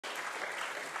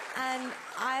And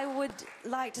I would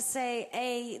like to say,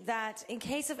 that in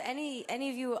case of any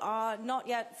of you are not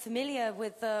yet familiar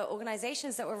with the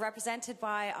organizations that were represented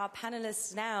by our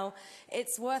panelists now,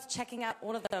 it's worth checking out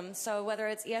all of them. So whether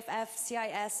it's EFF,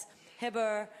 CIS,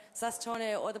 HIBR,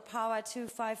 Zastone, or the Power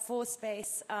 254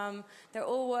 space, they're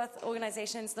all worth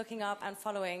organizations looking up and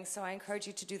following, so I encourage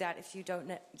you to do that if you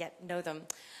don't yet know them.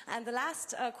 And the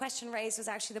last question raised was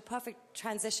actually the perfect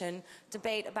transition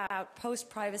debate about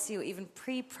post-privacy or even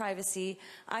pre-privacy.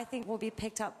 I think will be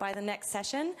picked up by the next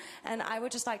session, and I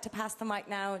would just like to pass the mic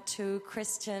now to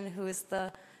Christian, who is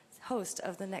the host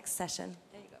of the next session.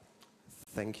 There you go.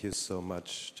 Thank you so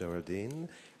much, Geraldine.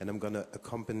 And I'm going to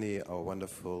accompany our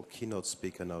wonderful keynote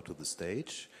speaker now to the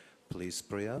stage. Please,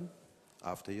 Priya,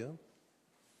 after you.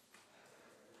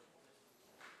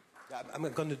 I'm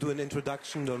going to do an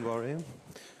introduction, don't worry.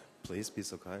 Please, be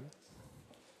so kind.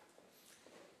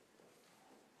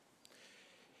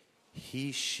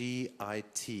 He, she,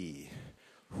 IT.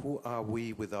 Who are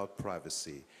we without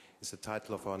privacy? Is the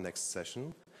title of our next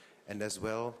session, and as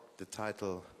well the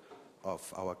title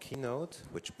of our keynote,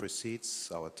 which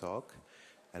precedes our talk.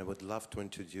 And I would love to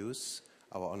introduce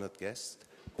our honored guest,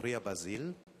 Priya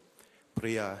Basil.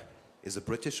 Priya is a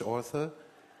British author,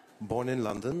 born in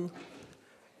London.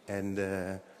 And,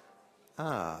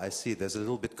 I see there's a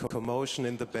little bit of commotion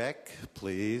in the back,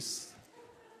 please.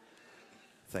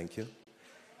 Thank you.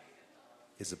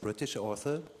 Is a British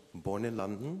author, born in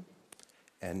London.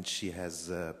 And she has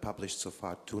published so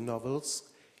far 2 novels,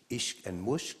 Ishq and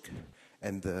Mushk,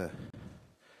 and the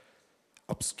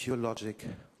Obscure Logic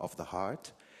of the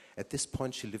Heart. At this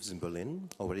point, she lives in Berlin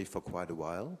already for quite a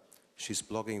while. She's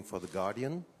blogging for The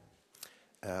Guardian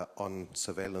on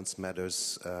surveillance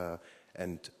matters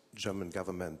and German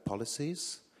government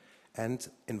policies, and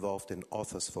involved in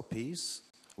Authors for Peace,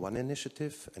 one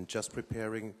initiative, and just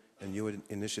preparing a new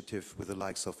initiative with the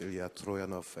likes of Ilya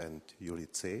Troyanov and Yuri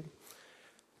Tse.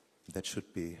 That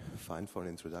should be fine for an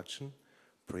introduction.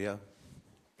 Priya,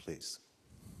 please.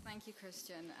 Thank you,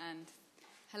 Christian, and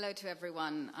hello to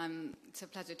everyone. It's a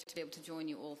pleasure to be able to join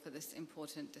you all for this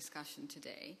important discussion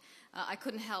today. I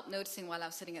couldn't help noticing while I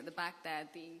was sitting at the back there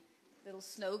the little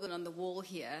slogan on the wall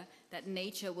here, that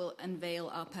nature will unveil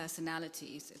our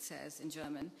personalities, it says in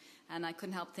German. And I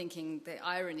couldn't help thinking the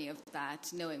irony of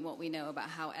that, knowing what we know about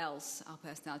how else our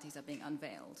personalities are being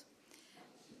unveiled.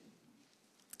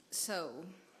 So,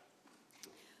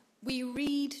 we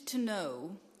read to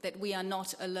know that we are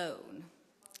not alone,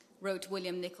 wrote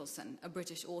William Nicholson, a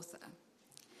British author.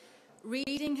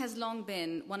 Reading has long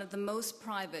been one of the most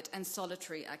private and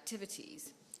solitary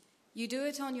activities. You do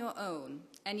it on your own,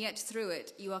 and yet through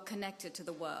it you are connected to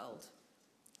the world.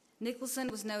 Nicholson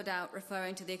was no doubt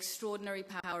referring to the extraordinary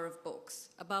power of books,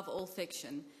 above all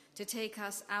fiction, to take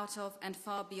us out of and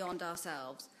far beyond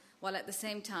ourselves, while at the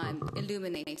same time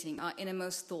illuminating our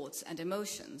innermost thoughts and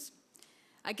emotions.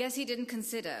 I guess he didn't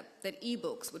consider that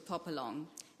e-books would pop along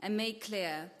and make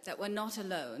clear that we're not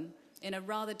alone in a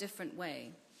rather different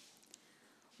way.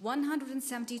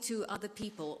 172 other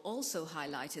people also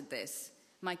highlighted this,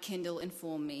 my Kindle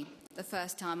informed me, the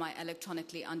first time I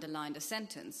electronically underlined a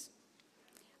sentence.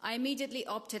 I immediately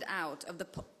opted out of the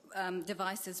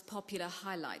device's popular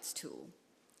highlights tool.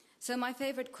 So my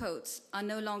favorite quotes are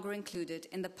no longer included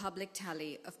in the public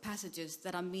tally of passages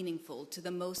that are meaningful to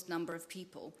the most number of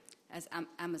people, as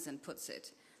Amazon puts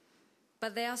it.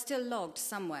 But they are still logged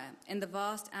somewhere in the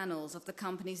vast annals of the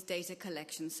company's data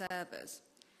collection servers,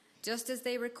 just as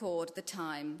they record the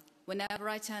time whenever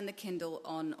I turn the Kindle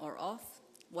on or off,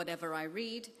 whatever I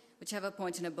read, whichever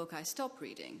point in a book I stop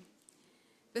reading.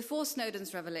 Before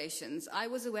Snowden's revelations, I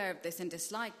was aware of this and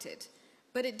disliked it,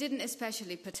 but it didn't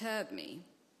especially perturb me.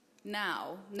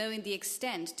 Now, knowing the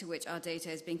extent to which our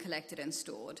data is being collected and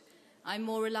stored, I'm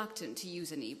more reluctant to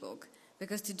use an e-book,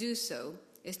 because to do so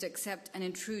is to accept an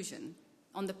intrusion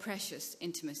on the precious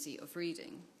intimacy of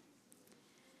reading.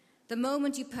 The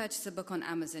moment you purchase a book on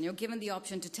Amazon, you're given the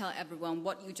option to tell everyone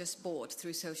what you just bought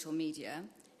through social media.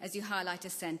 As you highlight a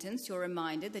sentence, you're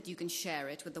reminded that you can share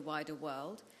it with the wider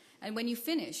world. And when you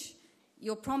finish,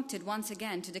 you're prompted once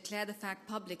again to declare the fact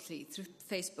publicly through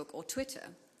Facebook or Twitter.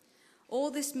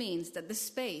 All this means that the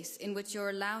space in which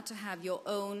you're allowed to have your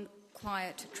own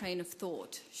quiet train of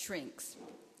thought shrinks.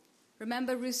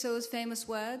 Remember Rousseau's famous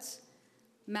words?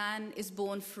 Man is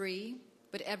born free,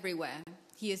 but everywhere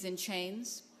he is in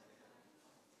chains.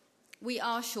 We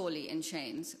are surely in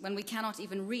chains when we cannot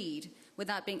even read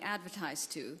without being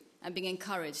advertised to and being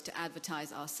encouraged to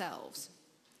advertise ourselves.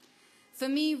 For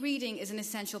me, reading is an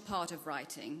essential part of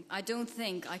writing. I don't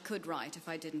think I could write if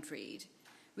I didn't read.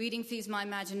 Reading feeds my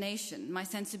imagination, my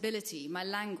sensibility, my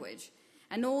language,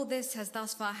 And all this has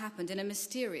thus far happened in a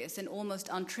mysterious and almost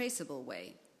untraceable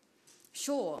way.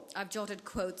 Sure, I've jotted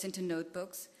quotes into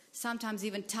notebooks, sometimes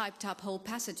even typed up whole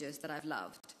passages that I've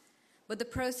loved. But the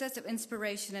process of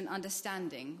inspiration and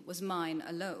understanding was mine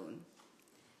alone.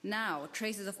 Now,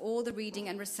 traces of all the reading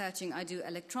and researching I do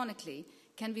electronically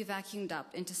can be vacuumed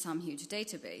up into some huge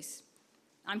database.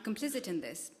 I'm complicit in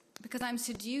this because I'm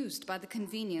seduced by the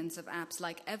convenience of apps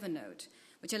like Evernote,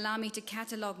 which allow me to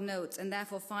catalog notes and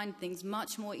therefore find things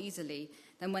much more easily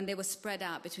than when they were spread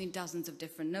out between dozens of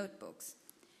different notebooks.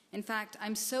 In fact,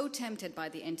 I'm so tempted by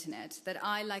the internet that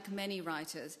I, like many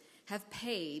writers, have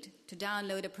paid to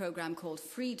download a program called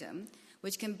Freedom,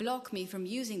 which can block me from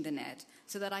using the net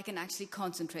so that I can actually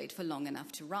concentrate for long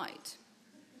enough to write.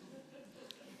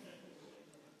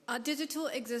 Our digital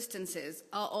existences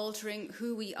are altering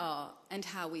who we are and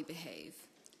how we behave.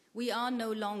 We are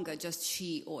no longer just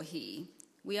she or he.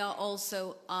 We are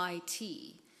also IT,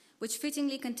 which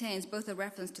fittingly contains both a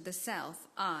reference to the self,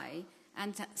 I,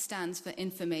 and stands for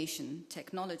information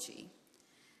technology.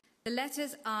 The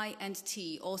letters I and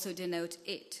T also denote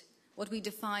it, what we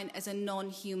define as a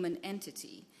non-human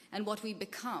entity, and what we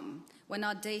become when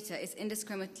our data is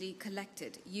indiscriminately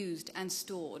collected, used, and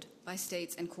stored by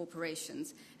states and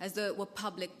corporations as though it were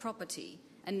public property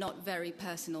and not very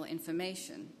personal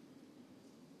information.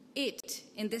 It,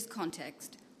 in this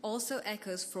context, also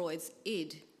echoes Freud's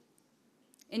id.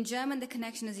 In German, the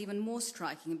connection is even more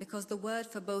striking because the word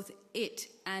for both it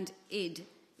and id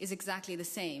is exactly the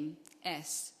same,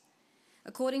 S.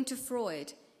 According to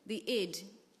Freud, the id,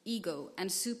 ego, and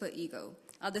superego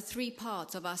are the three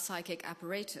parts of our psychic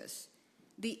apparatus.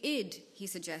 The id, he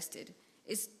suggested,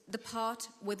 is the part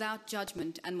without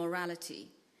judgment and morality,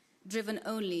 driven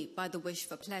only by the wish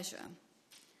for pleasure.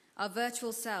 Our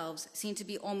virtual selves seem to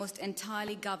be almost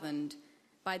entirely governed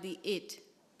by the id,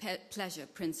 pleasure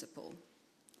principle.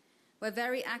 We're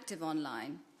very active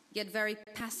online, yet very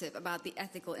passive about the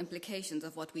ethical implications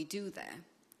of what we do there.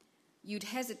 You'd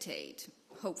hesitate,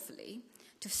 hopefully,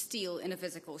 to steal in a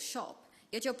physical shop,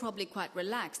 yet you're probably quite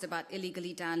relaxed about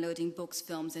illegally downloading books,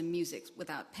 films, and music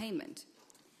without payment.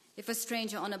 If a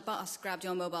stranger on a bus grabbed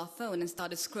your mobile phone and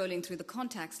started scrolling through the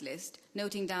contacts list,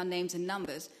 noting down names and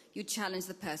numbers, you'd challenge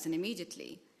the person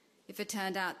immediately. If it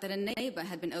turned out that a neighbor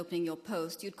had been opening your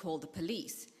post, you'd call the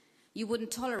police. You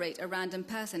wouldn't tolerate a random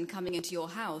person coming into your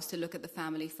house to look at the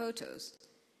family photos.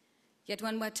 Yet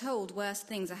when we're told worse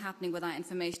things are happening with our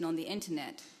information on the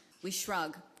internet, we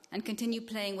shrug and continue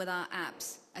playing with our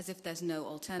apps as if there's no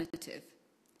alternative.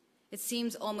 It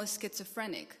seems almost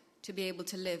schizophrenic to be able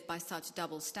to live by such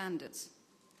double standards.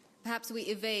 Perhaps we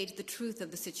evade the truth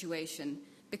of the situation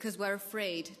because we're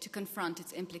afraid to confront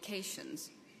its implications.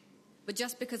 But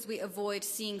just because we avoid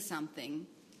seeing something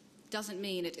doesn't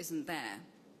mean it isn't there.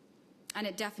 And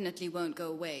it definitely won't go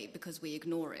away because we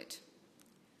ignore it.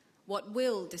 What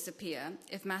will disappear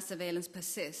if mass surveillance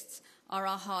persists are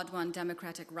our hard-won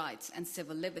democratic rights and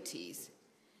civil liberties.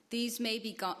 These may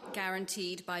be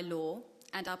guaranteed by law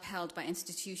and upheld by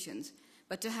institutions,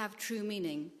 but to have true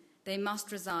meaning, they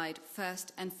must reside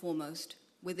first and foremost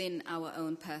within our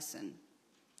own person.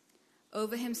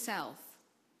 Over himself,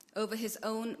 over his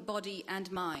own body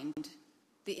and mind,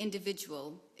 the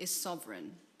individual is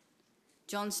sovereign.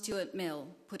 John Stuart Mill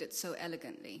put it so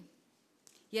elegantly.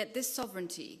 Yet this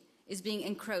sovereignty is being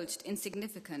encroached in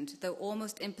significant, though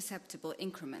almost imperceptible,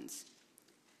 increments.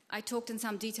 I talked in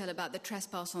some detail about the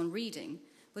trespass on reading,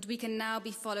 but we can now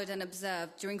be followed and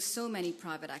observed during so many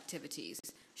private activities: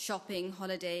 shopping,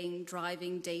 holidaying,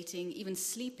 driving, dating, even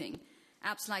sleeping.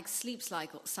 Apps like Sleep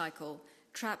Cycle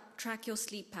track your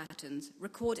sleep patterns,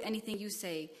 record anything you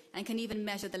say, and can even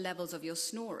measure the levels of your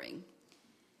snoring.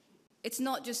 It's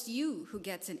not just you who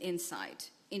gets an insight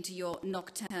into your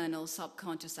nocturnal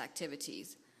subconscious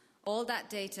activities. All that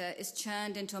data is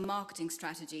churned into a marketing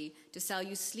strategy to sell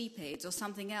you sleep aids or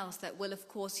something else that will, of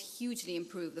course, hugely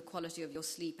improve the quality of your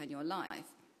sleep and your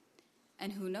life.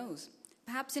 And who knows?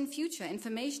 Perhaps in future,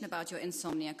 information about your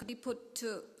insomnia could be put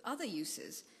to other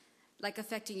uses, like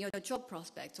affecting your job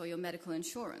prospects or your medical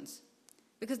insurance.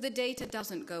 Because the data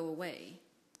doesn't go away.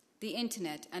 The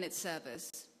internet and its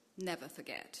servers never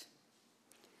forget.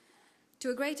 To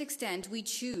a great extent, we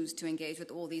choose to engage with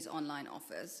all these online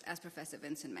offers, as Professor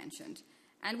Vincent mentioned,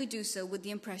 and we do so with the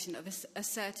impression of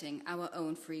asserting our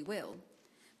own free will.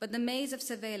 But the maze of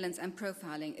surveillance and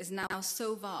profiling is now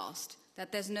so vast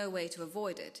that there's no way to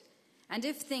avoid it. And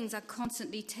if things are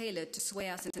constantly tailored to sway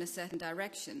us in a certain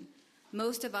direction,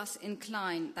 most of us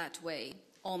incline that way,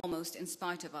 almost in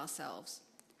spite of ourselves.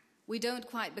 We don't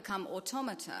quite become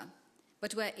automata,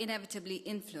 but we're inevitably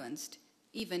influenced,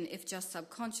 even if just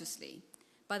subconsciously,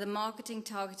 by the marketing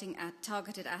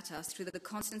targeted at us through the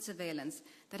constant surveillance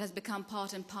that has become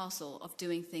part and parcel of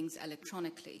doing things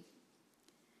electronically.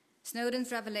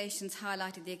 Snowden's revelations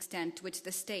highlighted the extent to which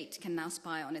the state can now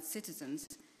spy on its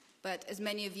citizens, but as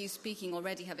many of you speaking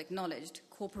already have acknowledged,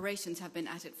 corporations have been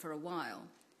at it for a while.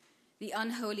 The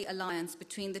unholy alliance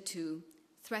between the two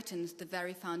threatens the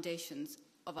very foundations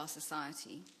of our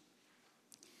society.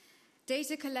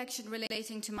 Data collection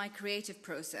relating to my creative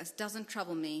process doesn't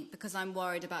trouble me because I'm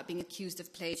worried about being accused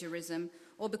of plagiarism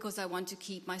or because I want to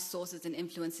keep my sources and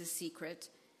influences secret.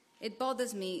 It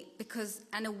bothers me because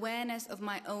an awareness of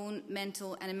my own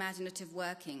mental and imaginative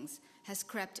workings has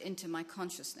crept into my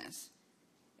consciousness.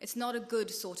 It's not a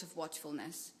good sort of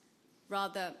watchfulness,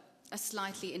 rather a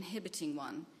slightly inhibiting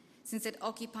one, since it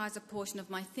occupies a portion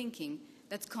of my thinking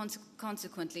that's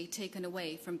consequently taken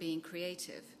away from being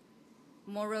creative.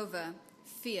 Moreover,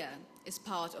 fear is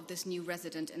part of this new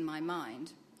resident in my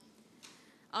mind.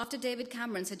 After David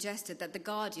Cameron suggested that The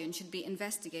Guardian should be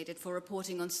investigated for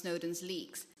reporting on Snowden's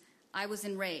leaks, I was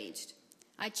enraged.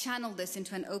 I channeled this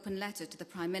into an open letter to the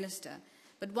Prime Minister,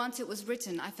 but once it was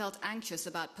written, I felt anxious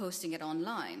about posting it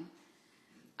online.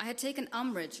 I had taken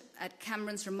umbrage at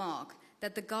Cameron's remark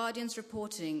that The Guardian's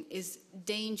reporting is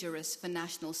dangerous for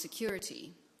national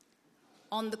security.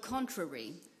 On the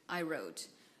contrary, I wrote,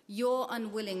 your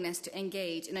unwillingness to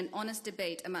engage in an honest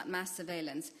debate about mass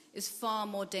surveillance is far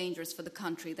more dangerous for the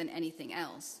country than anything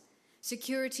else.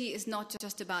 Security is not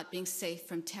just about being safe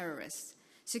from terrorists.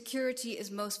 Security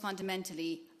is most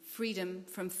fundamentally freedom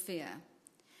from fear.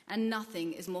 And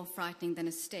nothing is more frightening than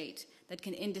a state that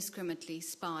can indiscriminately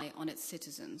spy on its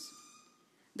citizens.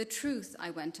 The truth, I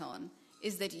went on,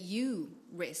 is that you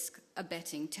risk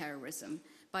abetting terrorism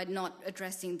by not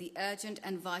addressing the urgent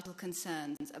and vital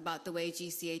concerns about the way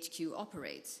GCHQ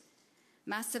operates.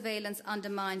 Mass surveillance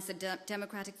undermines the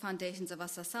democratic foundations of our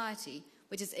society,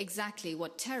 which is exactly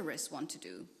what terrorists want to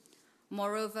do.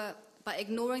 Moreover, by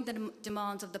ignoring the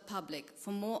demands of the public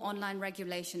for more online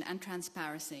regulation and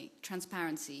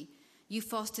transparency, you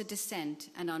foster dissent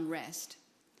and unrest.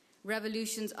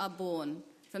 Revolutions are born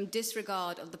from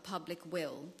disregard of the public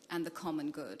will and the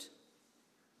common good.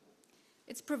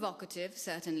 It's provocative,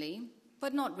 certainly,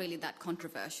 but not really that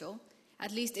controversial.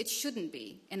 At least it shouldn't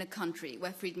be in a country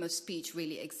where freedom of speech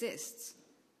really exists.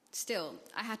 Still,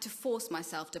 I had to force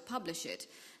myself to publish it,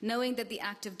 knowing that the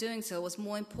act of doing so was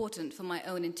more important for my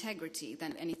own integrity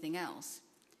than anything else.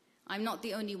 I'm not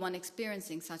the only one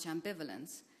experiencing such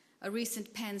ambivalence. A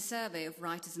recent Penn survey of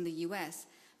writers in the US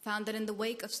found that in the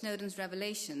wake of Snowden's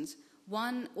revelations,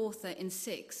 1 author in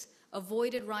 6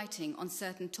 avoided writing on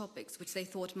certain topics which they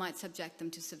thought might subject them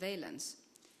to surveillance,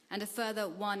 and a further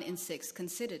 1 in 6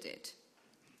 considered it.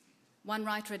 One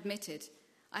writer admitted,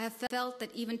 I have felt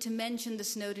that even to mention the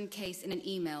Snowden case in an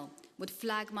email would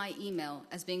flag my email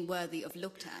as being worthy of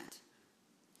looked at.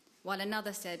 While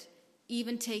another said,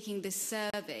 even taking this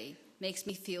survey makes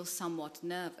me feel somewhat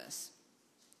nervous.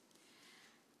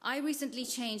 I recently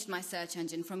changed my search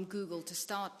engine from Google to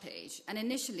Startpage, and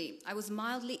initially I was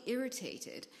mildly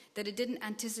irritated that it didn't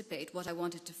anticipate what I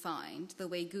wanted to find, the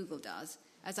way Google does,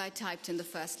 as I typed in the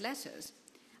first letters.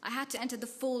 I had to enter the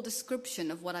full description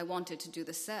of what I wanted to do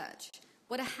the search.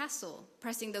 What a hassle,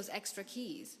 pressing those extra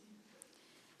keys.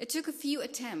 It took a few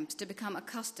attempts to become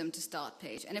accustomed to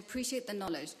Startpage and appreciate the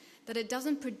knowledge that it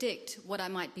doesn't predict what I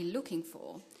might be looking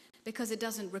for, because it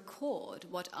doesn't record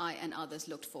what I and others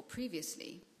looked for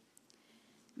previously.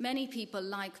 Many people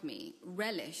like me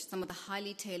relish some of the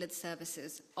highly tailored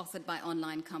services offered by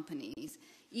online companies,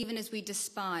 even as we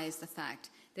despise the fact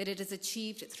that it is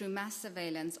achieved through mass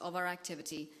surveillance of our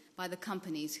activity by the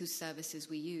companies whose services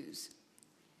we use.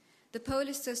 The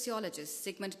Polish sociologist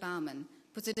Zygmunt Bauman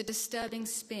puts a disturbing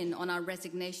spin on our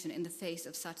resignation in the face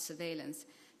of such surveillance,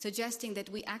 suggesting that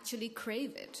we actually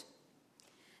crave it.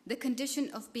 The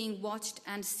condition of being watched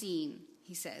and seen,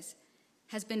 he says,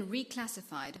 has been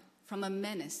reclassified from a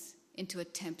menace into a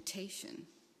temptation.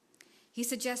 He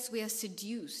suggests we are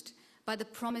seduced by the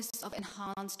promise of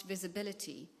enhanced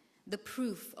visibility, the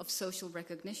proof of social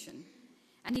recognition.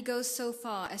 And he goes so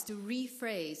far as to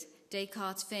rephrase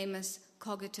Descartes' famous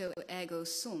cogito ergo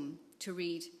sum to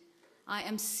read, I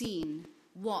am seen,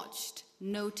 watched,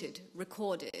 noted,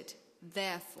 recorded,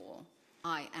 therefore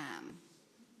I am.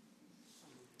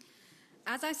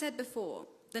 As I said before,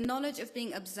 the knowledge of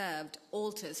being observed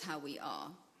alters how we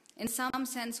are. In some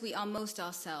sense, we are most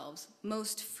ourselves,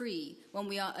 most free when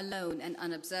we are alone and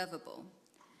unobservable.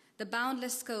 The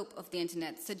boundless scope of the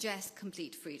internet suggests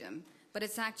complete freedom, but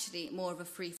it's actually more of a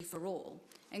free-for-all,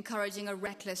 encouraging a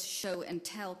reckless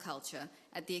show-and-tell culture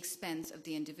at the expense of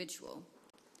the individual.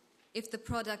 If the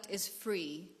product is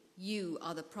free, you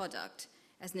are the product,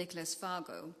 as Nicolas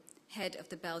Fargo, head of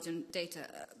the Belgian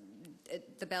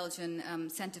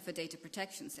Center for Data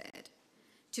Protection, said.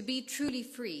 To be truly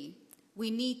free, we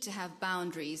need to have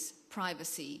boundaries,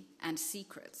 privacy, and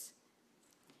secrets.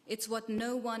 It's what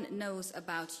no one knows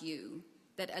about you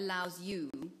that allows you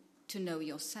to know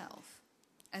yourself,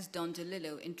 as Don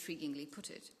DeLillo intriguingly put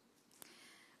it.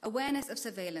 Awareness of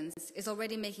surveillance is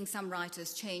already making some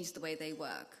writers change the way they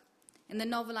work. In the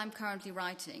novel I'm currently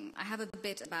writing, I have a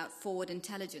bit about forward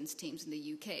intelligence teams in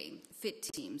the UK, FIT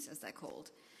teams as they're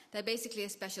called. They're basically a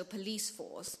special police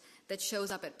force that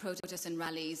shows up at protests and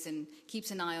rallies and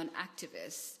keeps an eye on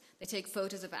activists. They take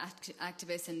photos of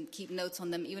activists and keep notes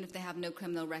on them even if they have no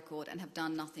criminal record and have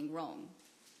done nothing wrong.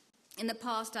 In the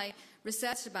past, I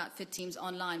researched about FIT teams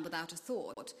online without a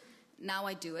thought. Now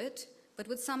I do it, but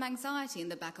with some anxiety in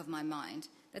the back of my mind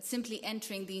that simply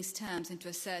entering these terms into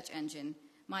a search engine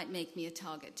might make me a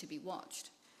target to be watched.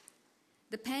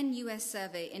 The Penn US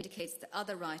survey indicates that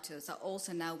other writers are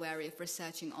also now wary of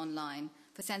researching online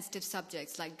for sensitive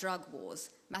subjects like drug wars,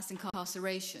 mass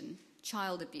incarceration,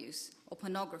 child abuse, or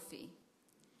pornography.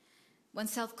 When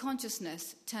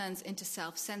self-consciousness turns into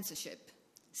self-censorship,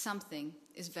 something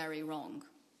is very wrong.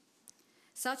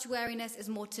 Such wariness is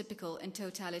more typical in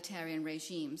totalitarian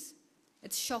regimes.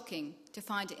 It's shocking to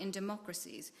find it in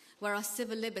democracies where our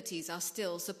civil liberties are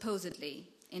still supposedly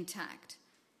intact.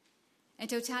 In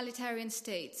totalitarian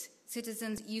states,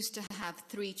 citizens used to have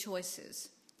three choices: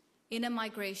 inner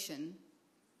migration,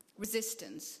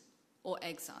 resistance, or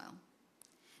exile.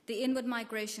 The inward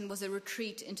migration was a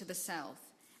retreat into the self,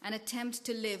 an attempt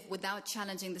to live without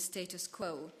challenging the status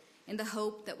quo, in the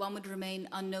hope that one would remain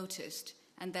unnoticed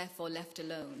and therefore left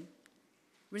alone.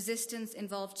 Resistance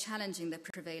involved challenging the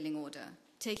prevailing order,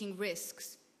 taking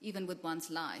risks, even with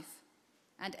one's life.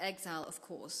 And exile, of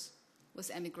course, was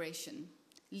emigration,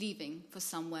 leaving for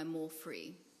somewhere more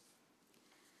free.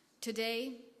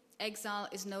 Today, exile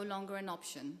is no longer an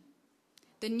option.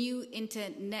 The new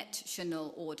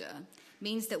international order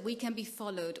means that we can be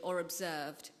followed or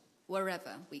observed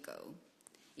wherever we go.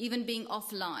 Even being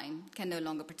offline can no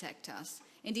longer protect us.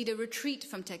 Indeed, a retreat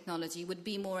from technology would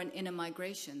be more an inner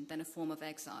migration than a form of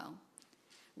exile.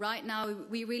 Right now,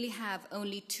 we really have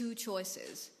only two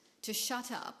choices: to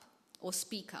shut up or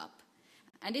speak up.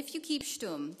 And if you keep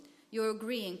stum, you're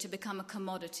agreeing to become a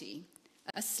commodity,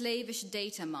 a slavish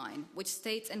data mine which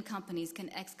states and companies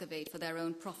can excavate for their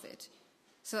own profit.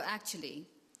 So actually,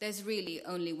 there's really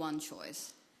only one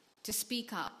choice: to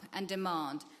speak up and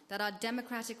demand that our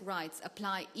democratic rights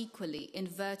apply equally in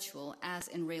virtual as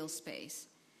in real space.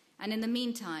 And in the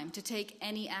meantime, to take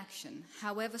any action,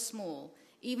 however small,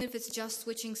 even if it's just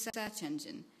switching search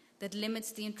engine, that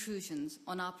limits the intrusions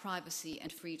on our privacy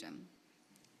and freedom.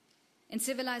 In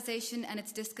Civilization and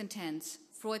Its Discontents,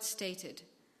 Freud stated,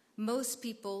 most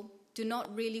people do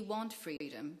not really want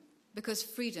freedom because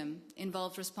freedom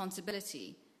involves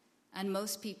responsibility, and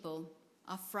most people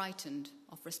are frightened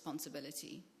of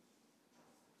responsibility.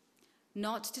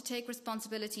 Not to take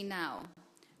responsibility now,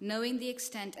 knowing the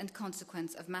extent and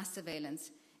consequence of mass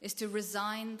surveillance, is to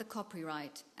resign the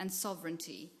copyright and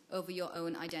sovereignty over your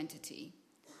own identity.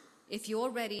 If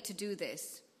you're ready to do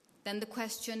this, then the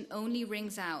question only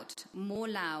rings out more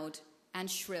loud and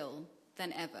shrill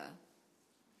than ever.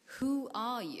 Who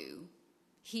are you?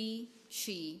 He,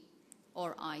 she,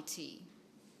 or IT?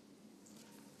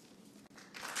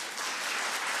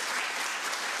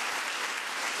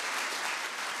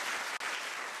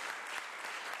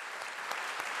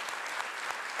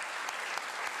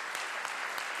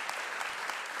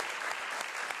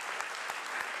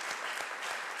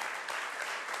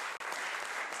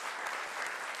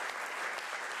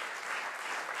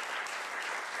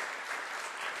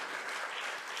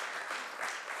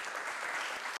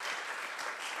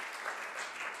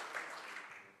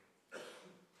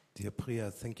 Dear Priya,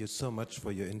 thank you so much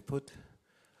for your input.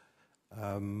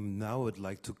 Now I would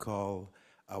like to call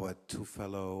our two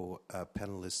fellow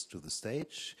panelists to the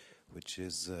stage, which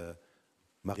is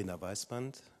Marina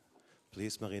Weisband,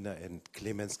 please Marina, and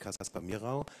Clemens Caspar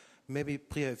Mierau. Maybe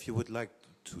Priya, if you would like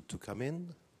to come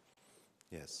in.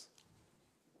 Yes.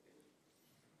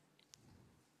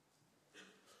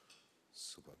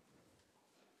 Super.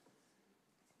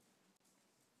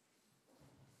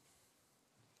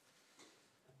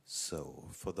 So,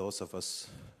 for those of us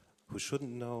who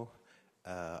shouldn't know,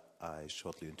 I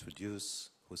shortly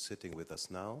introduce who's sitting with us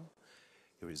now.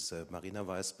 Here is Marina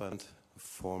Weisband,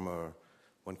 former,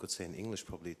 one could say in English,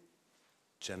 probably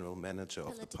general manager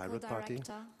of the Pirate Party.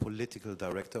 Political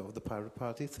director of the Pirate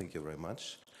Party, thank you very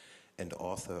much. And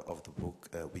author of the book,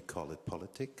 We Call It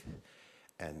Politic.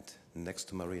 And next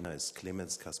to Marina is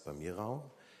Clemens Caspar Mierau.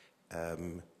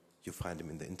 You find him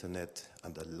in the internet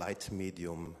under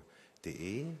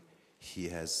lightmedium.de. He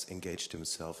has engaged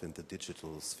himself in the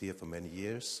digital sphere for many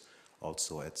years,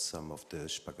 also at some of the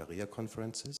Spagaria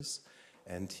conferences,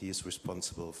 and he is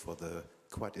responsible for the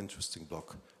quite interesting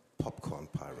blog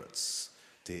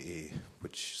popcornpirates.de,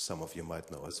 which some of you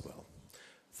might know as well.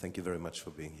 Thank you very much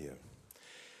for being here.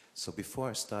 So before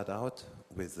I start out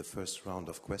with the first round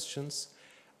of questions,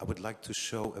 I would like to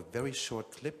show a very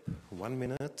short clip, 1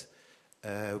 minute,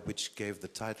 which gave the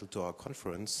title to our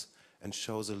conference and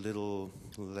shows a little,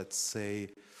 let's say,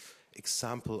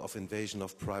 example of invasion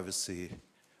of privacy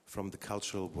from the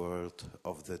cultural world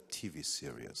of the TV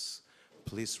series.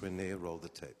 Please, René, roll the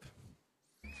tape.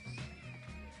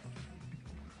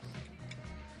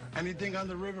 Anything on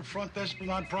the Riverfront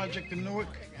Esplanade project in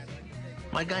Newark?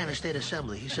 My guy in the State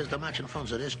Assembly, he says the matching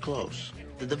funds are this close.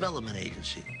 The development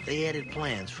agency, they added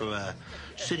plans for a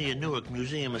City of Newark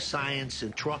Museum of Science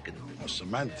and trucking. Or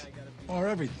cement. Or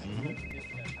everything.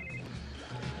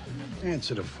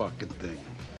 Answer the fucking thing.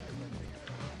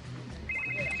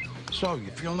 So,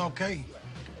 you feeling okay?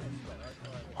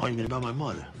 Oh, you mean about my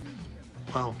mother?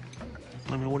 Well,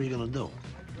 I mean, what are you gonna do?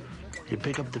 You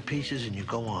pick up the pieces and you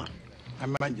go on. I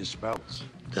meant your spells.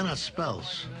 They're not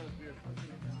spells.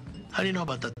 How do you know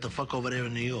about that the fuck over there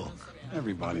in New York?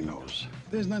 Everybody knows.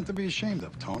 There's nothing to be ashamed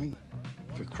of, Tony.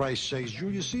 For Christ's sakes,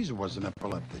 Julius Caesar was an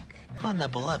epileptic. I'm not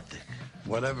epileptic.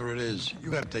 Whatever it is, you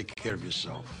gotta take care of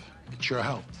yourself. It's your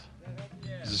health.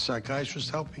 Is the psychiatrist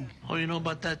helping? Oh, you know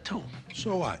about that too?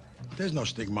 So what? There's no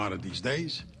stigmata these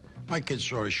days. My kid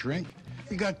saw a shrink.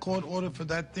 He got court ordered for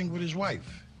that thing with his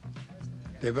wife.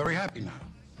 They're very happy now.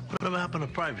 Whatever happened to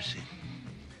privacy?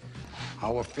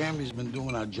 Our family's been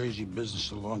doing our Jersey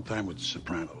business a long time with the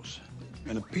Sopranos,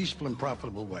 in a peaceful and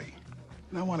profitable way.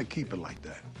 And I want to keep it like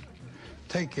that.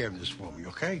 Take care of this for me,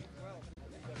 okay?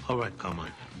 All right,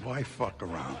 Carmine. Why fuck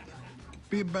around?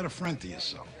 Be a better friend to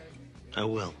yourself. I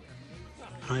will.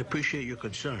 I appreciate your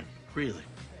concern, really.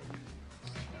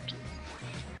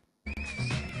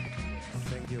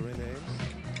 Thank you, René.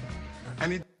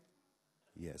 Any...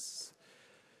 Yes.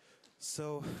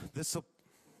 So,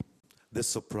 The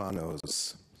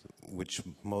Sopranos, which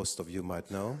most of you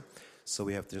might know. So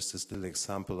we have just this little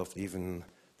example of even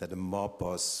that a mob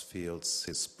boss feels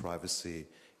his privacy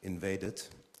invaded,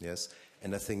 yes.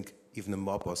 And I think even a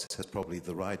mob boss has probably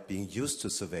the right, being used to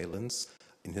surveillance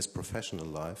in his professional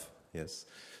life, yes,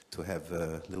 to have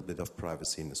a little bit of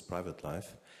privacy in his private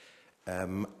life.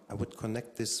 I would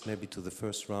connect this maybe to the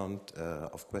first round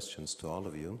of questions to all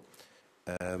of you.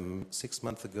 6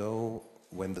 months ago,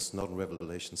 when the Snowden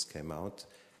revelations came out,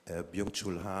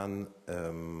 Byung-Chul Han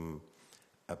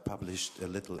published a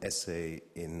little essay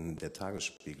in der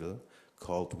Tagesspiegel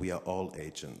called "We Are All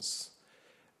Agents."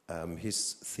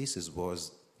 His thesis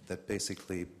was that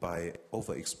basically by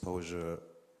overexposure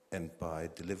and by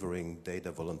delivering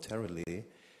data voluntarily,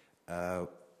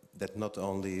 that not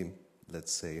only,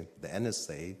 let's say, the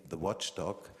NSA, the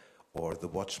watchdog, or the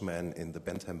watchman in the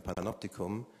Bentham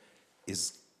Panopticon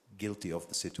is guilty of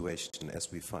the situation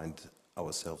as we find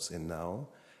ourselves in now,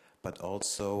 but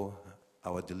also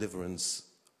our deliverance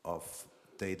of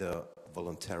data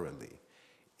voluntarily.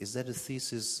 Is that a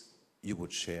thesis you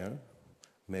would share?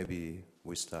 Maybe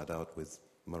we start out with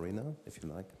Marina, if you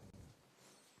like.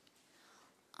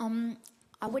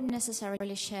 I wouldn't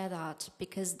necessarily share that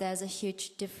because there's a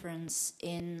huge difference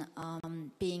in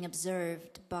being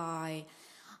observed by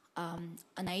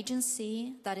an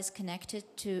agency that is connected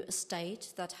to a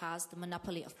state that has the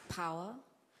monopoly of power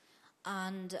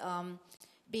and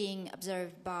being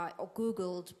observed by or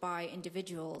Googled by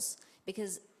individuals,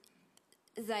 because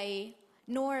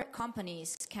nor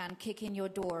companies can kick in your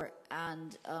door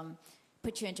and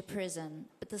put you into prison,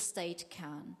 but the state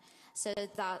can. So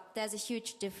that there's a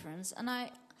huge difference. And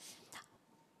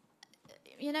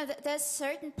there's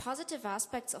certain positive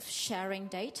aspects of sharing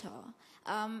data.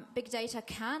 Big data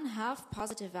can have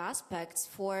positive aspects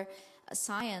for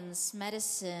science,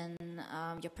 medicine,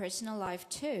 your personal life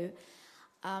too.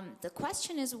 The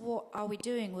question is, what are we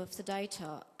doing with the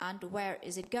data and where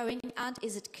is it going and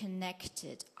is it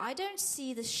connected? I don't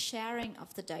see the sharing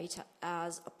of the data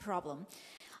as a problem.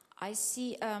 I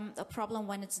see a problem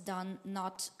when it's done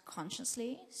not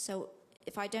consciously. So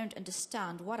if I don't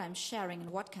understand what I'm sharing and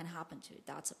what can happen to it,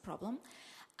 that's a problem.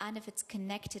 And if it's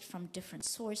connected from different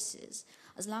sources,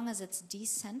 as long as it's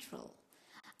decentral,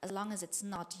 as long as it's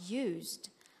not used,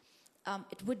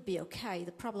 it would be okay.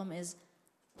 The problem is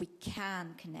we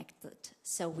can connect it,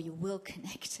 so we will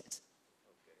connect it.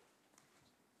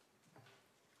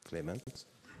 Clemens?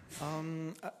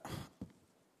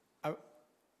 I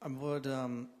would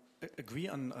agree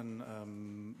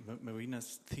on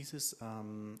Marina's thesis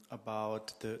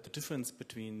about the difference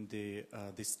between the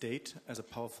state as a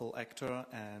powerful actor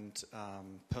and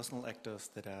personal actors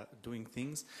that are doing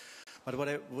things. But what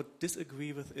I would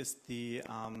disagree with is the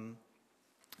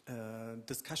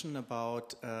discussion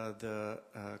about the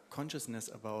consciousness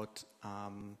about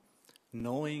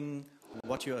knowing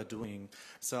what you are doing.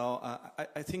 So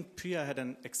I think Priya had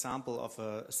an example of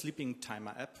a sleeping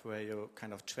timer app where you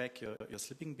kind of track your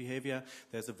sleeping behavior.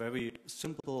 There's a very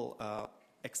simple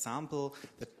example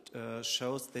that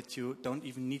shows that you don't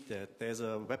even need that. There's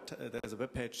a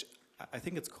web page. I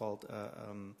think it's called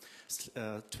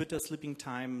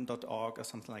twittersleepingtime.org or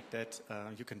something like that.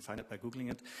 You can find it by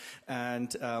Googling it.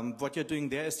 And what you're doing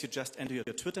there is you just enter your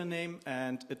Twitter name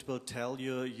and it will tell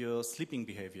you your sleeping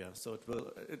behavior. So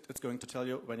it's going to tell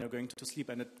you when you're going to sleep,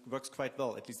 and it works quite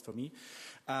well, at least for me.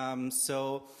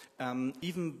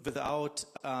 Even without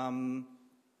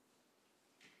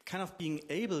kind of being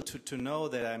able to know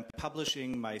that I'm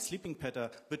publishing my sleeping pattern,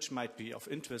 which might be of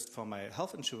interest for my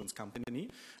health insurance company,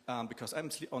 because I'm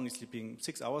only sleeping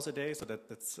 6 hours a day, so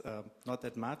that's not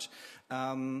that much.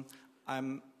 I'm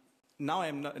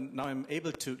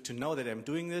able to know that I'm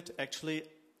doing it. Actually,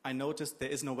 I noticed there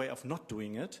is no way of not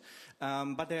doing it,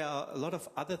 but there are a lot of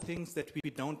other things that we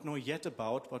don't know yet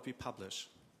about what we publish.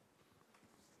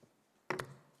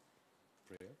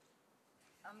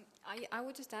 I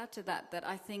would just add to that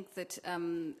I think that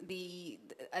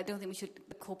I don't think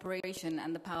the corporation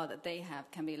and the power that they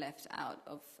have can be left out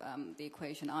of the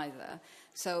equation either.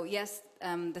 So yes,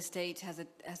 the state has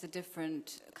a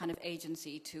different kind of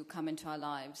agency to come into our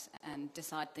lives and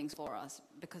decide things for us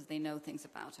because they know things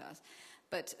about us.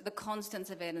 But the constant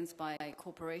surveillance by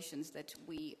corporations that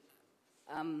we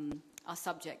are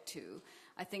subject to,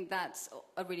 I think that's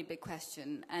a really big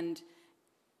question. And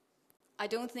I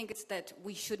don't think it's that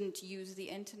we shouldn't use the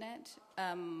internet.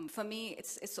 For me,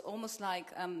 it's almost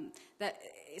like that.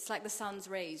 It's like the sun's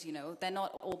rays. You know, they're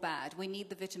not all bad. We need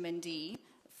the vitamin D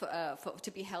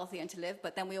to be healthy and to live,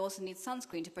 but then we also need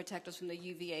sunscreen to protect us from the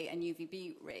UVA and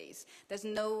UVB rays. There's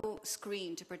no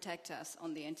screen to protect us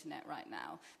on the internet right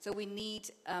now. So we need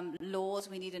laws.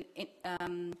 We need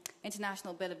an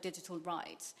international bill of digital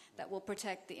rights that will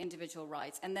protect the individual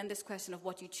rights. And then this question of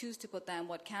what you choose to put there and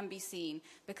what can be seen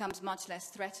becomes much less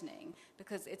threatening,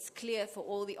 because it's clear for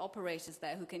all the operators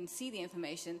there who can see the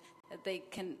information that they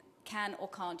can or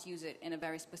can't use it in a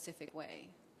very specific way.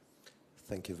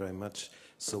 Thank you very much.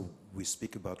 So we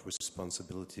speak about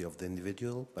responsibility of the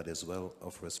individual, but as well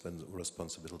of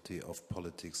responsibility of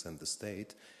politics and the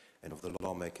state and of the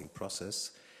lawmaking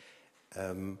process.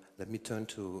 Let me turn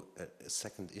to a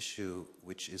second issue,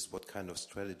 which is what kind of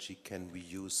strategy can we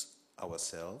use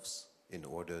ourselves in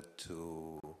order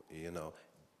to,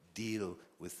 deal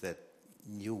with that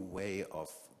new way of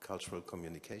cultural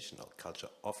communication or culture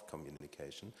of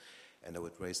communication. And I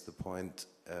would raise the point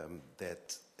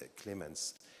that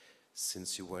Clemens,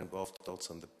 since you were involved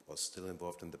also or still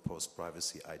involved in the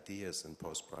post-privacy ideas and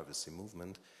post-privacy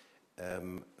movement,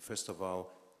 first of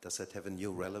all, does that have a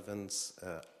new relevance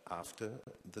after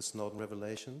the Snowden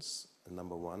revelations,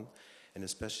 number one? And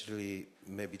especially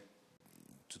maybe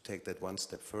to take that one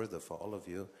step further for all of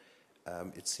you,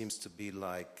 it seems to be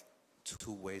like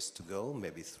two ways to go,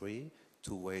 maybe three.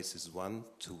 Two ways is one,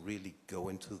 to really go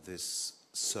into this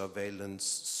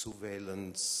surveillance,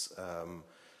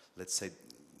 let's say,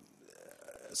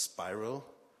 spiral,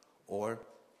 or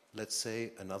let's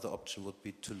say another option would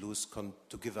be to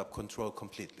to give up control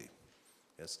completely.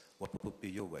 Yes, what would be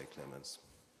your way, Clemens?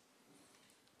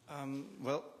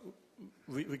 Well,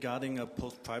 regarding a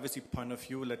post-privacy point of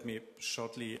view, let me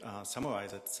shortly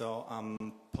summarize it. So,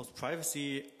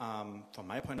 post-privacy, from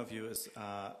my point of view, is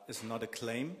not a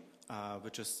claim.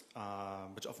 Which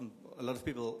often a lot of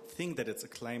people think that it's a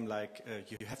claim, like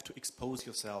you have to expose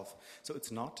yourself. So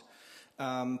it's not.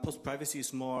 Post-privacy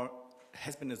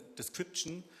has been a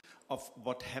description of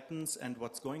what happens and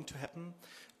what's going to happen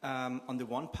on the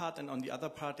one part, and on the other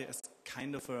part there is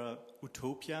kind of a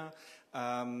utopia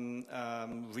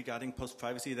regarding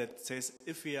post-privacy that says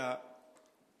if we are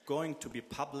going to be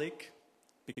public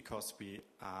because we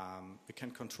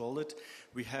can control it,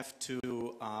 we have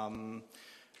to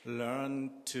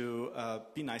learn to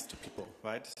be nice to people,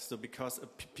 right? So because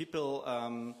people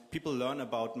learn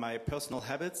about my personal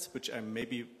habits, which I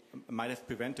might have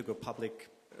prevented to go public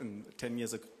 10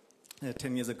 years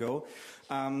 10 years ago.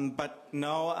 But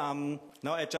now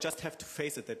I just have to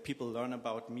face it, that people learn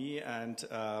about me and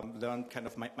learn kind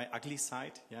of my ugly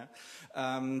side. Yeah.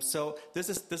 So this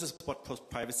is what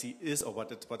post-privacy is, or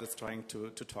what it's trying to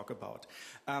talk about.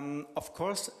 Of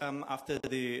course, after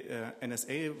the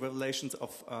NSA revelations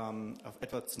of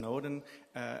Edward Snowden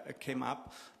came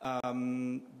up,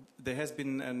 there has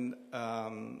been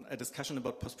a discussion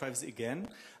about post-privacy again.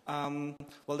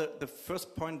 Well, the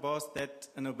first point was that,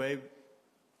 in a way,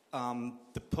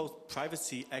 the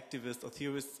post-privacy activists or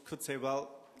theorists could say, well,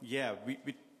 yeah,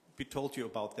 we told you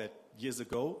about that years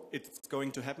ago. It's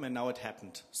going to happen, and now it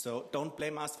happened. So don't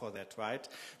blame us for that, right?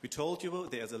 We told you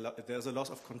there's a loss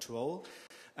of control,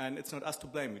 and it's not us to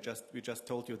blame. We just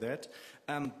told you that.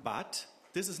 But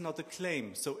this is not a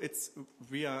claim. So it's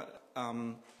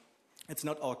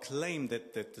not our claim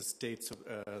that the state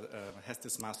has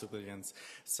this mass surveillance.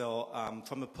 So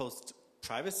from a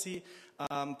post-privacy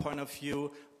point of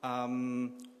view,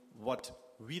 what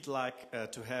we'd like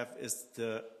to have is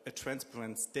a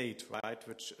transparent state, right?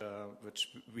 Which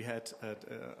we had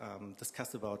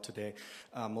discussed about today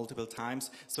multiple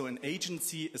times. So an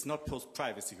agency is not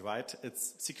post-privacy, right?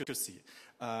 It's secrecy.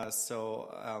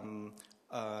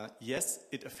 Yes,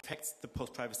 it affects the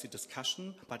post-privacy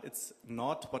discussion, but it's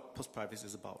not what post-privacy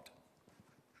is about.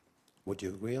 Would you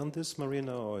agree on this,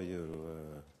 Marina, or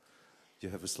you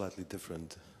have a slightly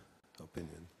different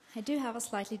opinion? I do have a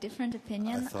slightly different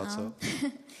opinion. I thought so.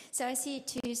 So I see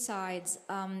two sides.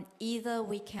 Either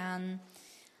we can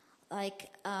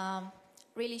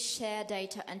really share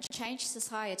data and change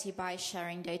society by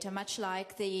sharing data, much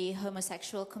like the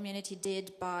homosexual community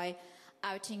did by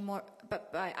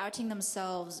outing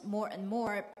themselves more and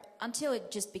more until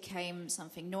it just became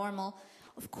something normal.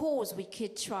 Of course, we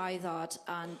could try that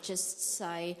and just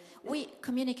say, we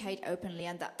communicate openly,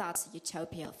 and that's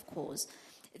utopia, of course.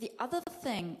 The other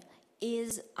thing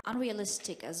is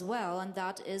unrealistic as well, and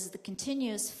that is the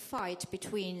continuous fight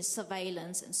between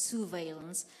surveillance and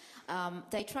surveillance.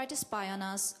 They try to spy on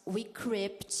us, we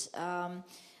crypt,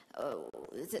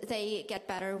 they get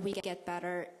better, we get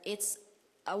better. It's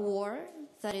a war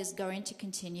that is going to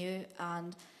continue,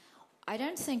 and I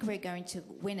don't think we're going to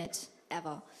win it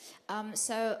ever.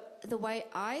 So the way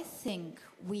I think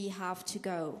we have to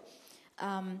go,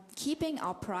 keeping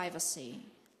our privacy,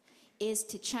 is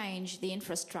to change the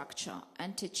infrastructure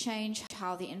and to change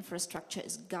how the infrastructure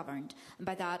is governed. And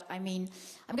by that, I mean,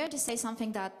 I'm going to say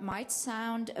something that might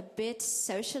sound a bit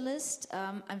socialist.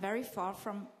 I'm very far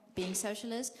from being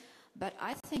socialist, but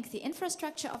I think the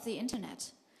infrastructure of the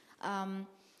internet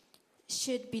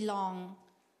should belong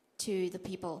to the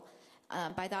people.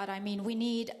 By that I mean we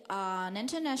need an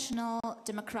international,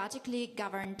 democratically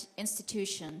governed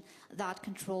institution that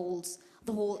controls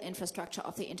the whole infrastructure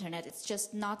of the internet. It's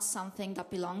just not something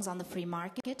that belongs on the free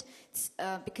market,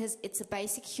 because it's a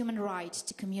basic human right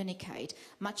to communicate,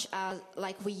 much as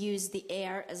like we use the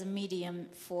air as a medium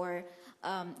for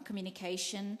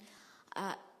communication.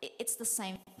 It's the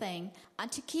same thing.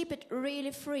 And to keep it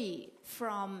really free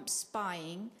from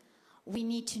spying, we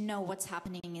need to know what's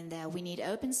happening in there. We need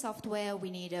open software,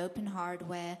 we need open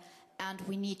hardware, and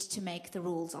we need to make the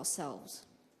rules ourselves.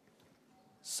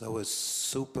 So a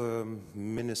super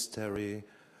ministry,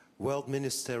 world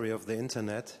ministry of the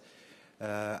internet,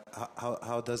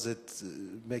 how does it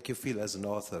make you feel as an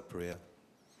author, Priya?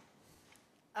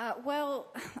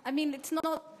 Well, I mean,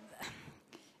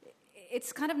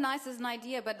 it's kind of nice as an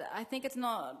idea, but I think it's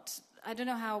not, I don't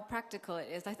know how practical it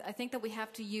is. I think that we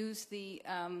have to use the,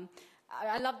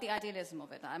 I love the idealism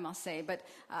of it, I must say, but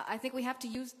I think we have to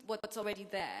use what's already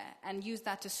there and use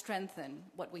that to strengthen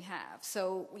what we have.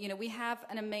 So, you know, we have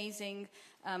an amazing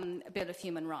Bill of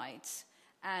Human Rights,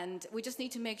 and we just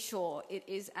need to make sure it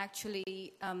is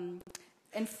actually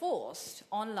enforced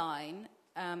online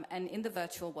and in the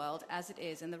virtual world as it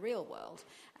is in the real world.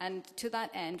 And to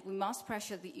that end, we must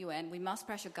pressure the UN, we must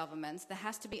pressure governments. There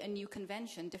has to be a new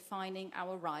convention defining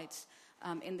our rights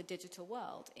in the digital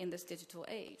world, in this digital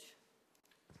age.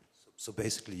 So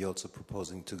basically you're also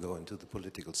proposing to go into the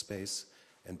political space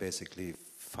and basically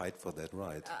fight for that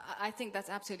right. I think that's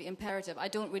absolutely imperative. I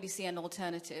don't really see an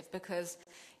alternative because,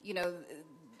 you know,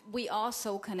 we are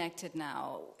so connected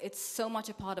now. It's so much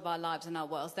a part of our lives and our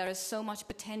worlds. There is so much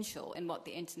potential in what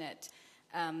the internet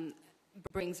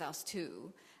brings us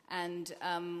to. And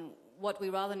what we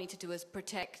rather need to do is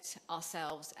protect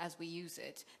ourselves as we use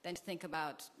it than to think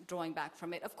about drawing back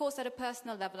from it. Of course, at a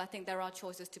personal level, I think there are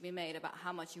choices to be made about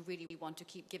how much you really want to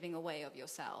keep giving away of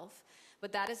yourself.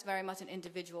 But that is very much an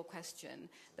individual question.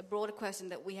 The broader question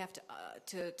that we have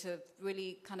to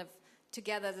really kind of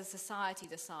together as a society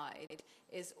decide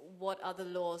is what are the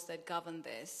laws that govern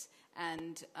this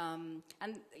And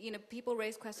you know, people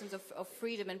raise questions of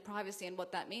freedom and privacy and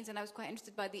what that means. And I was quite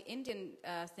interested by the Indian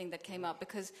thing that came up,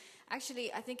 because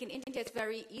actually I think in India it's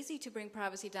very easy to bring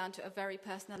privacy down to a very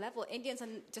personal level. Indians are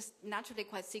just naturally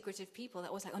quite secretive people. That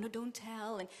always like, oh no, don't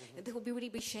tell, and it will really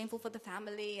be shameful for the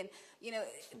family. And you know,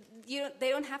 they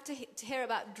don't have to hear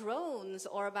about drones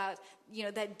or about, you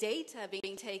know, their data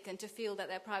being taken to feel that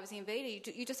their privacy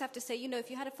invaded. You just have to say, you know, if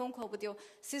you had a phone call with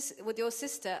your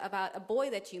sister about a boy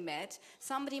that you met,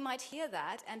 somebody might hear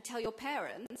that and tell your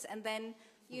parents, and then,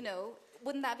 you know,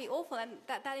 wouldn't that be awful? And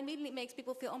that immediately makes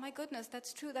people feel, oh my goodness,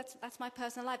 that's true, that's my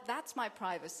personal life, that's my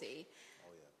privacy.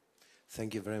 Oh, yeah.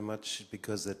 Thank you very much,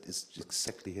 because that is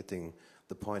exactly hitting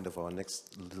the point of our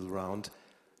next little round.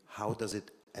 How does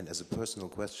it, and as a personal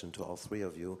question to all three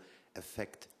of you,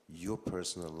 affect your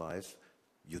personal life?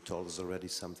 You told us already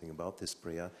something about this,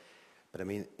 Priya, but I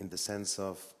mean in the sense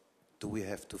of, do we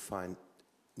have to find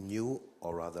new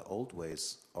or rather old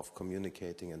ways of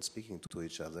communicating and speaking to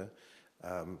each other?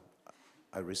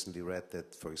 I recently read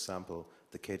that, for example,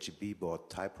 the KGB bought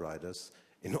typewriters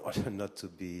in order not to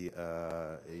be,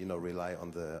 you know, rely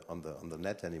on the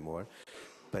net anymore.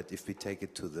 But if we take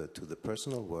it to the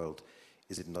personal world,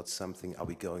 is it not something? Are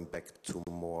we going back to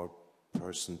more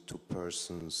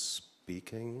person-to-person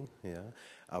speaking? Yeah.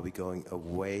 Are we going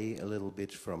away a little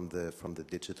bit from the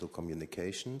digital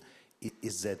communication?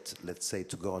 Is that, let's say,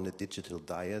 to go on a digital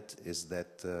diet? Is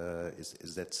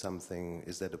that something?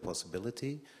 Is that a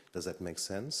possibility? Does that make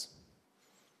sense?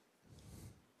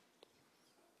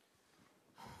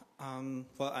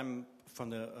 Well, I'm from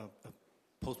the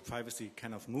post-privacy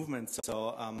kind of movement.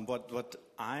 So what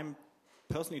I'm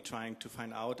personally trying to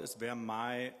find out is where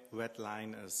my red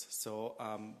line is. So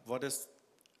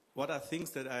what are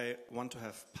things that I want to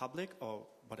have public, or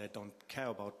what I don't care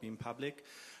about being public,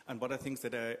 and what are things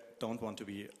that I don't want to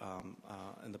be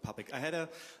in the public. I had a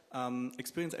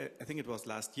experience, I think it was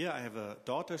last year. I have a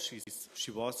daughter,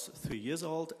 she was 3 years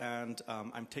old, and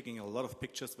I'm taking a lot of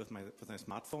pictures with my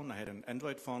smartphone. I had an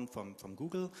Android phone from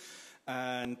Google,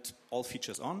 and all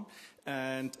features on.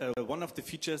 And one of the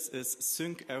features is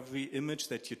sync every image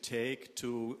that you take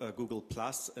to Google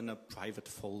Plus in a private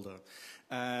folder.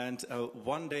 And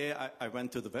one day I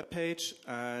went to the web page,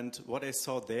 and what I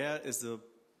saw there is a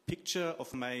picture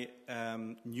of my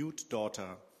nude daughter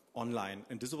online.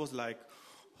 And this was like,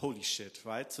 holy shit,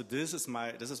 right? So this is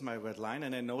my red line.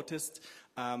 And I noticed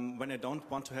when I don't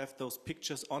want to have those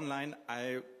pictures online,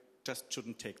 I just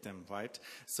shouldn't take them, right?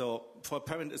 So for a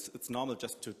parent, it's normal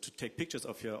just to take pictures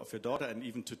of your daughter, and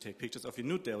even to take pictures of your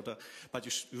nude daughter, but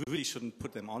you really shouldn't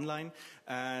put them online.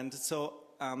 And so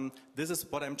this is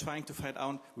what I'm trying to find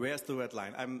out. Where's the red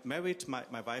line? I'm married.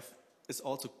 My wife is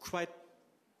also quite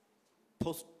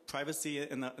post-privacy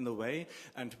in a way,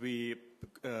 and we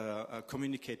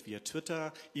communicate via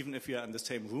Twitter, even if we are in the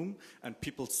same room, and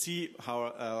people see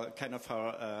how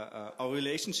our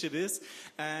relationship is.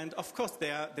 And of course,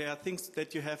 there are things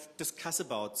that you have discussed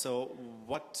about. So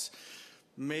what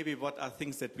are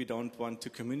things that we don't want to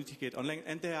communicate online?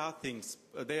 And there are things,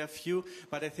 there are few,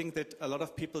 but I think that a lot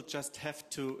of people just have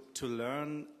to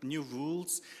learn new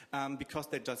rules because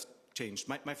they just changed.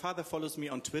 My father follows me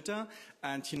on Twitter,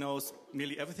 and he knows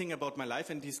nearly everything about my life,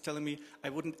 and he's telling me I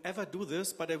wouldn't ever do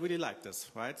this, but I really like this,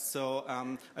 right? So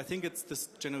I think it's this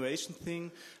generation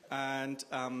thing, and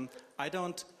I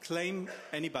don't claim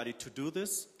anybody to do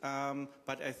this,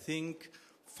 but I think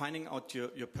finding out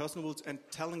your personal rules and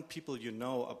telling people you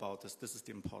know about this is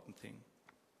the important thing.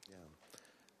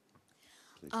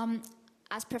 Yeah.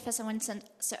 As Professor Vincent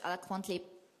so eloquently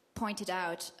pointed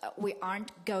out, we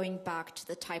aren't going back to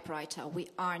the typewriter. We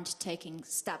aren't taking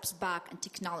steps back in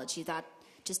technology. That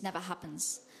just never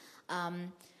happens.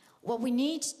 What we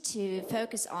need to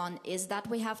focus on is that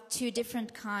we have two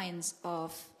different kinds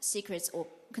of secrets or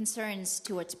concerns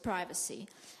towards privacy.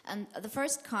 And the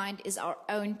first kind is our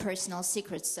own personal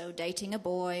secrets, so dating a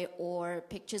boy or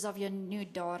pictures of your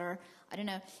nude daughter. I don't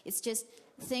know, it's just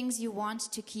things you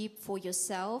want to keep for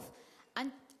yourself,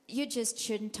 and you just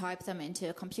shouldn't type them into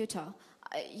a computer.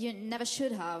 You never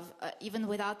should have, even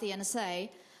without the NSA,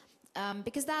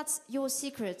 because that's your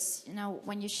secrets. You know,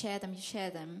 when you share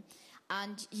them,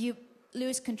 and you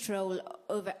lose control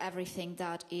over everything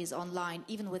that is online,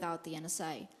 even without the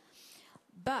NSA.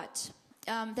 But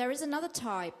there is another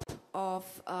type of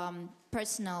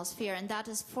personal sphere, and that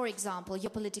is, for example, your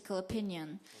political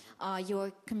opinion,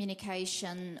 your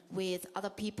communication with other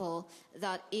people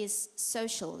that is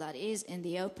social, that is in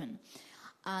the open.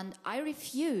 And I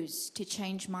refuse to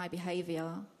change my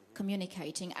behavior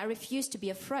communicating. I refuse to be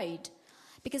afraid,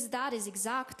 because that is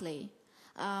exactly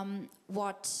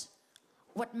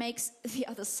what makes the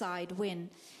other side win.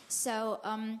 So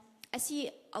I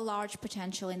see a large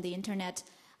potential in the internet,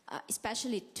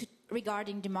 especially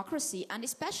regarding democracy and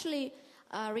especially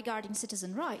regarding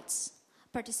citizen rights,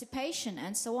 participation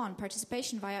and so on.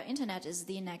 Participation via internet is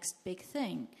the next big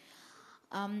thing.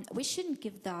 We shouldn't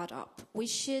give that up. We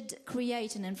should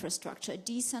create an infrastructure, a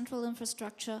decentral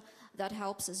infrastructure that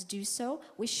helps us do so.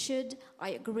 We should,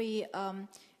 I agree,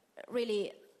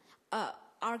 really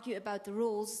argue about the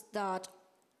rules that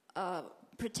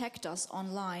protect us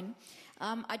online.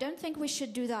 I don't think we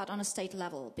should do that on a state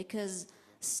level because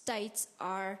states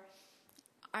are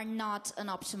not an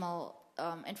optimal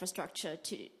infrastructure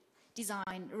to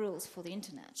design rules for the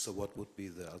internet. So what would be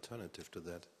the alternative to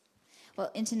that?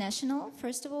 Well, international,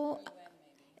 first of all.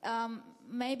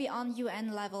 Maybe on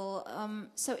UN level.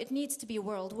 So it needs to be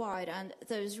worldwide, and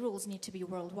those rules need to be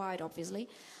worldwide, obviously.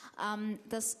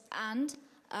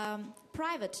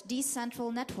 Private,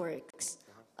 decentral networks.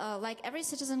 Like every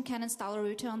citizen can install a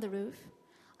router on the roof,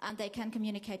 and they can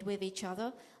communicate with each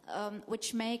other,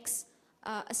 which makes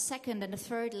a second and a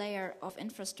third layer of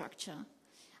infrastructure.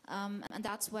 And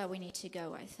that's where we need to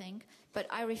go, I think. But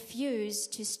I refuse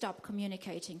to stop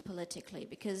communicating politically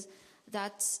because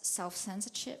that's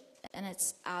self-censorship and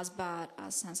it's as bad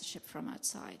as censorship from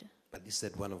outside. But is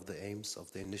that one of the aims of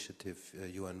the initiative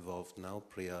you are involved now,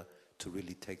 Priya, to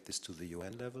really take this to the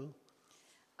UN level?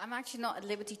 I'm actually not at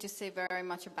liberty to say very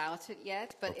much about it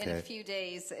yet, but in a few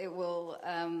days it will,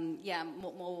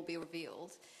 more will be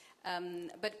revealed.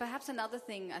 But perhaps another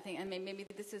thing, I think, and maybe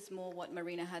this is more what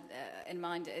Marina had in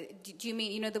mind. Do you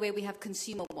mean, the way we have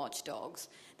consumer watchdogs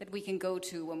that we can go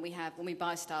to when we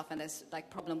buy stuff and there's like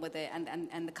problem with it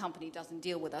and the company doesn't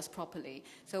deal with us properly?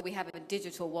 So we have a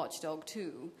digital watchdog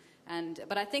too.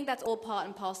 But I think that's all part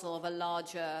and parcel of a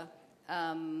larger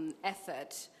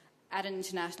effort at an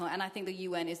international, and I think the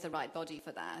UN is the right body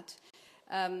for that.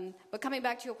 But coming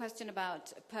back to your question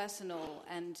about personal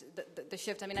and the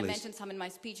shift, I mean, Please. I mentioned some in my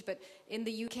speech, but in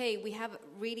the UK, we have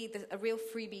really a real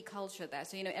freebie culture there.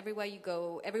 So, everywhere you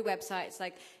go, every website, it's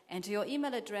like, enter your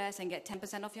email address and get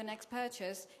 10% off your next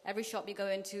purchase. Every shop you go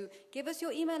into, give us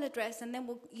your email address, and then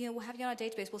we'll have you on our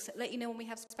database. We'll let you know when we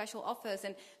have special offers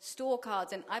and store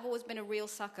cards. And I've always been a real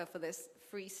sucker for this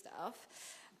free stuff.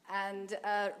 And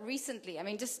recently,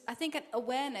 I think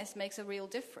awareness makes a real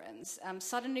difference.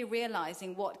 Suddenly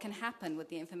realizing what can happen with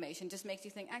the information just makes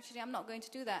you think, actually, I'm not going to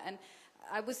do that. And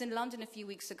I was in London a few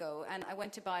weeks ago, and I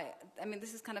went to buy,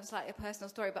 this is kind of slightly a personal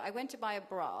story, but I went to buy a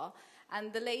bra,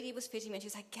 and the lady was fitting me, and she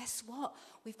was like, guess what?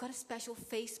 We've got a special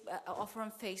offer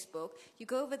on Facebook. You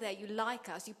go over there, you like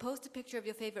us, you post a picture of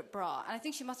your favorite bra. And I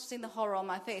think she must have seen the horror on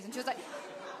my face. And she was like,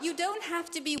 you don't have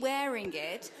to be wearing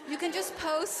it. You can just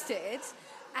post it.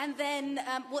 And then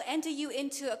we'll enter you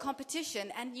into a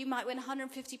competition, and you might win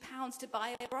 £150 to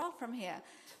buy a bra from here.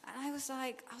 And I was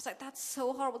like, that's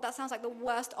so horrible. That sounds like the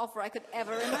worst offer I could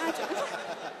ever imagine.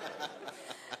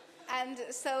 And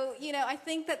so, I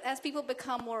think that as people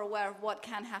become more aware of what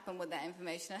can happen with their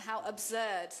information and how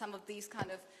absurd some of these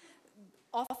kind of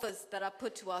offers that are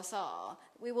put to us are,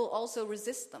 we will also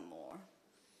resist them more.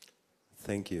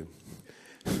 Thank you.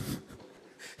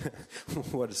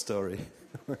 What a story.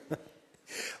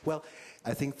 Well,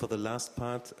 I think for the last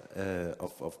part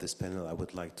of this panel, I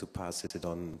would like to pass it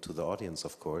on to the audience,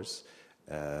 of course.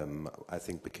 I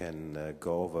think we can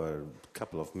go over a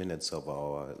couple of minutes of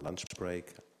our lunch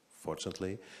break,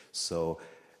 fortunately. So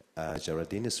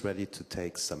Geraldine is ready to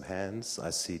take some hands.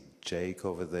 I see Jake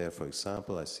over there, for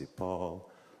example. I see Paul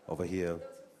over here.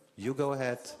 You go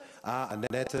ahead.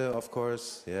 Annette, of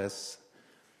course, yes.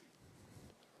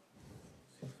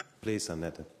 Please,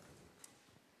 Annette.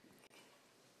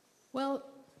 Well,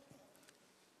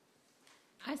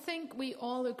 I think we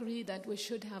all agree that we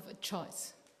should have a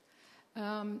choice.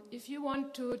 If you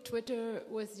want to Twitter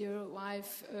with your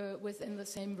wife within the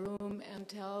same room and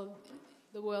tell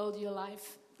the world your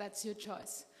life, that's your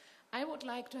choice. I would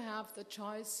like to have the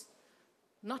choice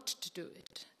not to do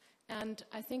it. And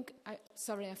I think,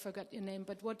 sorry, I forgot your name,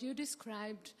 but what you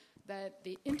described, that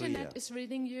the internet Priya. is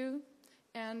reading you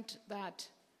and that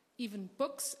even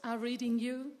books are reading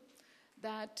you,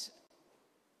 that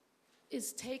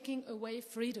is taking away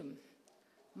freedom,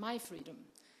 my freedom.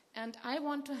 And I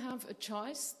want to have a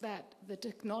choice that the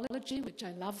technology, which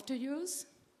I love to use,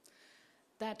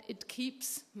 that it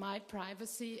keeps my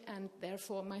privacy and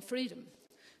therefore my freedom.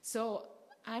 So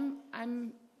I'm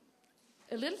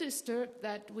a little disturbed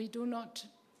that we do not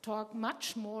talk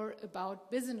much more about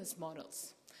business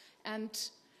models. And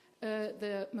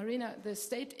Marina, the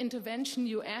state intervention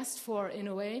you asked for, in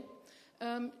a way,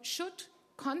 should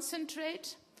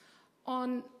concentrate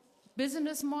on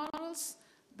business models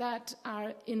that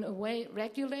are in a way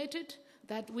regulated,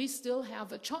 that we still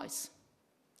have a choice.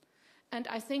 And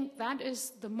I think that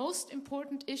is the most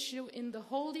important issue in the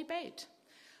whole debate.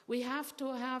 We have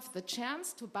to have the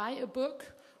chance to buy a book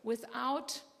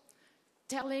without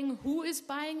telling who is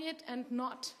buying it and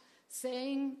not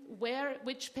saying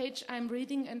which page I'm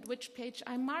reading and which page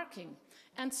I'm marking,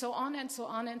 and so on and so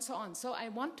on and so on. So I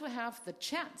want to have the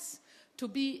chance to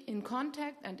be in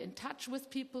contact and in touch with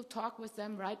people, talk with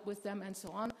them, write with them, and so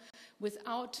on,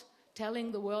 without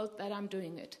telling the world that I'm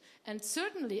doing it. And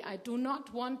certainly I do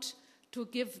not want to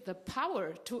give the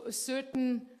power to a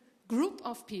certain group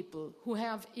of people who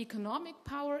have economic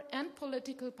power and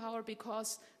political power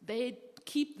because they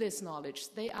keep this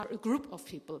knowledge. They are a group of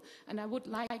people. And I would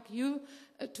like you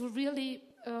to really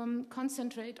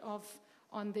concentrate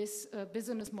on this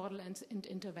business model and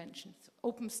interventions.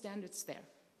 Open standards there.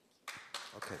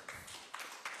 Okay.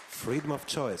 Freedom of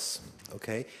choice.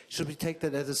 Okay. Should we take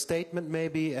that as a statement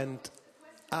maybe? And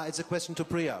it's a question to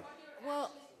Priya.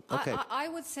 Well, okay. I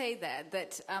would say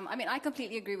that I mean, I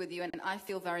completely agree with you, and I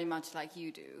feel very much like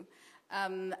you do.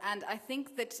 And I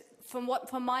think that from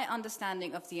my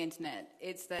understanding of the internet,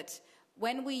 it's that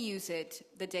when we use it,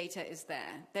 the data is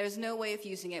there. There is no way of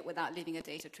using it without leaving a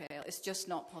data trail. It's just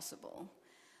not possible.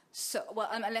 So, well,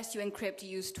 unless you encrypt, you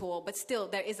use Tor, but still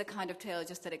there is a kind of trail,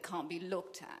 just that it can't be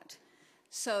looked at.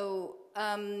 So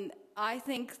I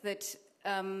think that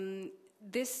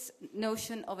this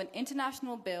notion of an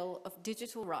international bill of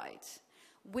digital rights,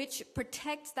 which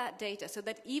protects that data, so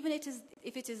that even if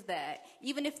it is there,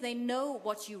 even if they know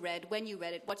what you read, when you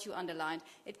read it, what you underlined,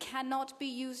 it cannot be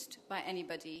used by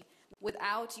anybody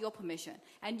without your permission.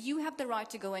 And you have the right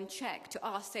to go and check, to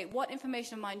ask, say, what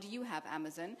information of mine do you have,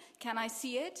 Amazon? Can I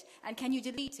see it? And can you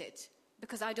delete it?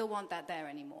 Because I don't want that there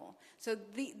anymore. So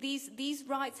these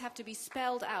rights have to be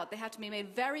spelled out. They have to be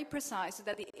made very precise so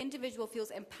that the individual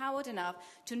feels empowered enough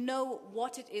to know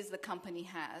what it is the company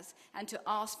has and to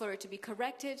ask for it to be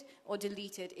corrected or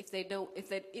deleted if they don't.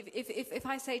 If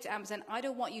I say to Amazon, I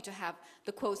don't want you to have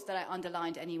the quotes that I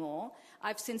underlined anymore.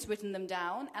 I've since written them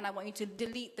down, and I want you to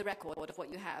delete the record of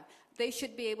what you have. They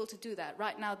should be able to do that.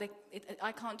 Right now,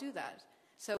 I can't do that.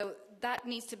 So that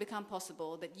needs to become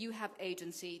possible, that you have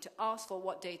agency to ask for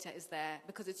what data is there,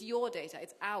 because it's your data,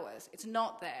 it's ours, it's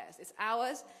not theirs, it's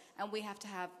ours, and we have to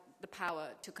have the power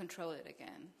to control it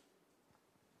again.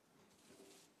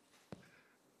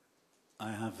 I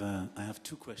have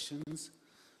two questions,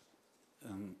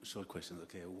 short questions.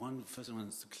 Okay, first one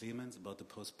is to Clemens about the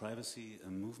post-privacy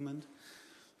movement.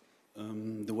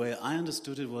 The way I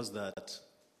understood it was that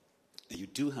you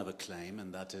do have a claim,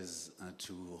 and that is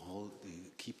to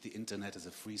keep the internet as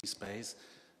a free space,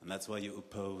 and that's why you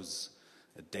oppose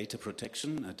data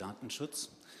protection, Datenschutz.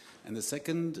 And the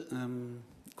second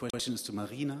question is to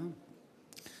Marina.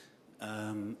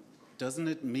 Doesn't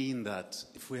it mean that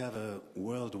if we have a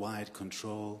worldwide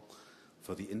control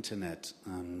for the internet,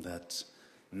 that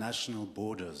national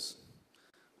borders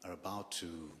are about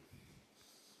to,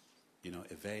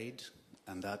 evade,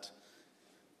 and that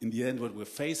in the end, what we're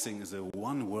facing is a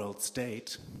one-world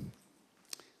state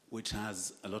which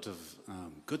has a lot of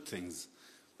good things,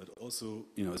 but also,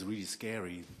 it's really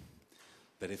scary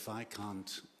that if I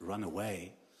can't run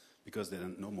away because there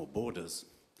are no more borders,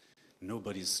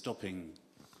 nobody's stopping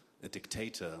a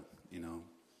dictator,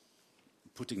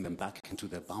 putting them back into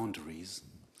their boundaries.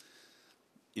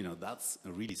 That's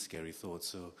a really scary thought.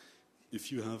 So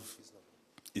if you have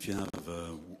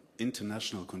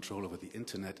international control over the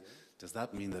internet, does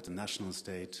that mean that the national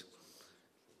state,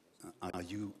 are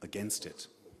you against it?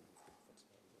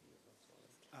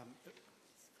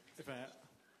 Is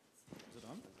it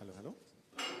on? Hello?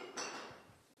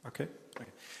 Okay.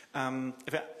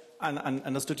 If I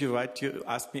understood you right, you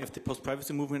asked me if the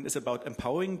post-privacy movement is about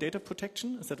empowering data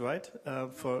protection. Is that right?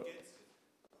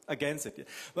 Against it. Yeah.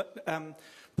 But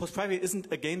post-privacy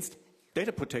isn't against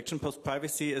data protection.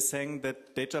 Post-privacy is saying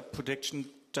that data protection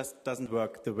just doesn't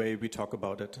work the way we talk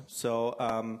about it. So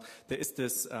there is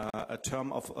this a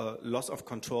term of loss of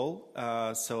control,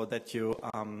 so that you,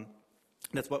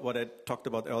 that's what I talked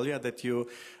about earlier, that you,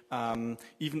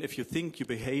 even if you think you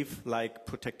behave like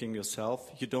protecting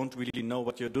yourself, you don't really know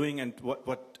what you're doing, and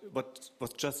what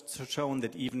was just shown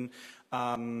that even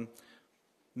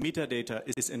metadata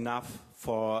is enough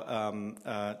for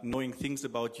knowing things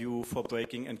about you, for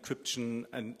breaking encryption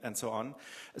and so on.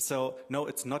 So no,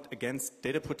 it's not against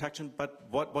data protection, but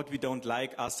what we don't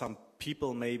like are some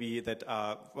people maybe that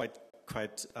are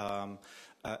quite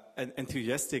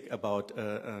enthusiastic about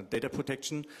data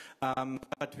protection,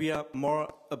 but we are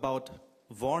more about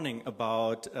warning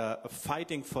about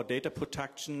fighting for data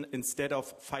protection instead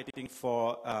of fighting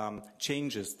for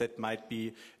changes that might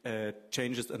be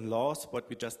changes in laws, what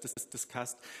we just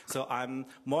discussed. So I'm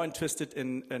more interested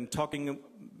in talking.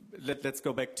 Let's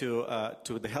go back to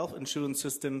the health insurance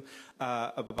system,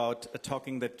 about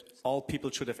talking that all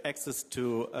people should have access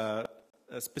to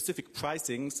specific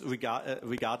pricings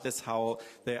regardless how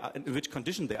they are, in which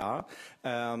condition they are,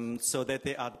 so that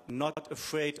they are not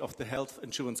afraid of the health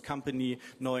insurance company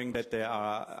knowing that they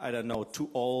are, I don't know, too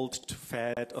old, too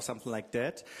fat or something like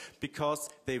that, because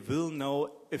they will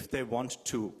know if they want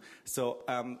to. So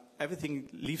everything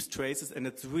leaves traces and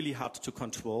it's really hard to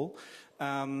control.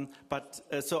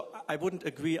 So I wouldn't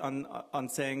agree on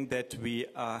saying that we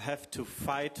have to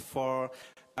fight for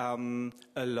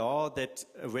a law that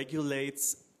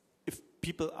regulates if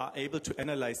people are able to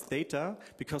analyze data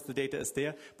because the data is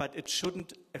there, but it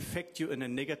shouldn't affect you in a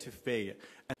negative way.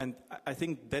 And I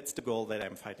think that's the goal that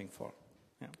I'm fighting for.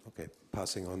 Yeah. Okay,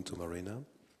 passing on to Marina.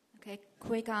 Okay,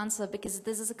 quick answer, because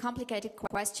this is a complicated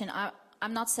question.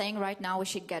 I'm not saying right now we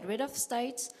should get rid of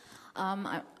states.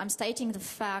 I'm stating the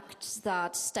fact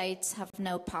that states have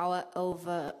no power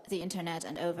over the internet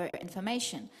and over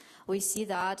information. We see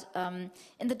that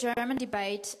in the German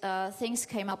debate, things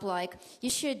came up like you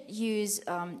should use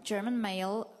German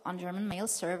mail on German mail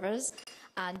servers,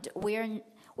 and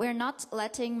we're not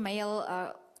letting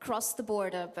mail cross the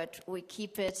border, but we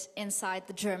keep it inside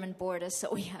the German border, so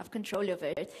we have control over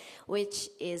it, which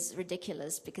is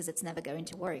ridiculous because it's never going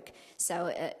to work.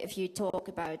 So if you talk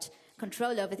about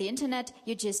control over the internet,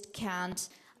 you just can't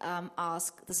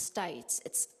ask the states.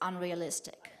 It's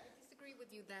unrealistic.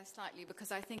 There slightly,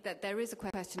 because I think that there is a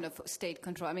question of state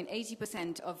control. I mean,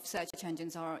 80% of search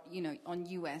engines are, on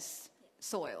US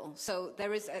soil. So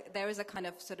there is a kind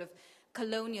of sort of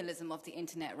colonialism of the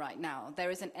internet right now. There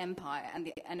is an empire,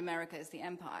 and America is the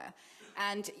empire.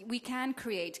 And we can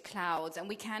create clouds, and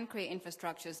we can create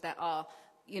infrastructures that are,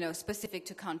 specific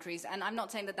to countries. And I'm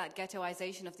not saying that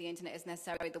ghettoization of the internet is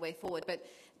necessarily the way forward, but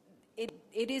it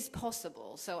is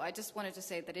possible. So I just wanted to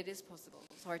say that it is possible.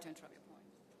 Sorry to interrupt you.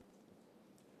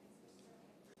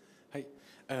 Hi,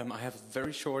 I have a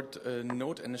very short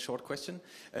note and a short question.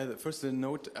 First, the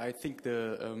note. I think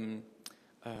the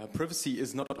privacy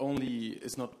is not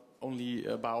only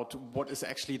about what is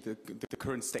actually the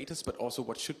current status, but also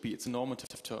what should be. It's a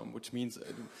normative term, which means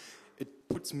it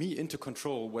puts me into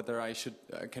control whether I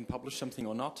can publish something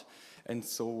or not. And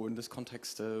so, in this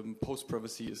context,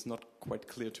 post-privacy is not quite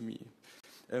clear to me.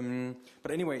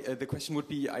 But anyway, the question would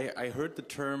be: I heard the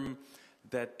term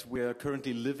that we're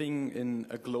currently living in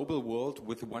a global world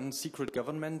with one secret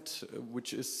government,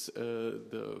 which is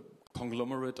the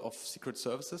conglomerate of secret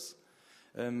services.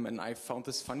 And I found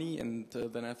this funny, and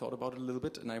then I thought about it a little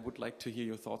bit, and I would like to hear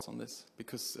your thoughts on this,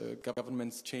 because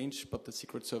governments change, but the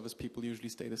secret service people usually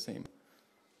stay the same.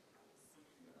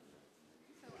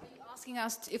 So are you asking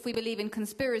us if we believe in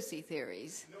conspiracy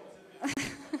theories? No.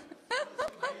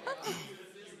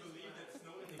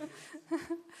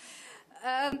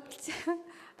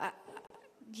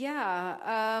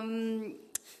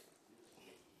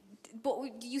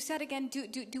 But you said again, do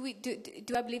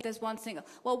I believe there's one single?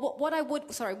 Well, what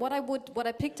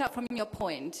I picked up from your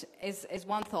point is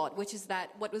one thought, which is that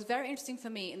what was very interesting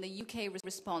for me in the UK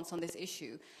response on this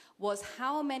issue was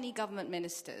how many government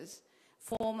ministers,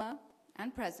 former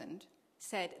and present,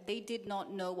 said they did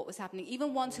not know what was happening.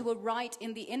 Even ones who were right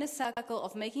in the inner circle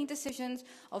of making decisions,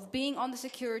 of being on the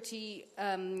security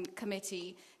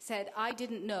committee, said, I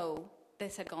didn't know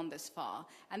this had gone this far.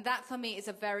 And that, for me, is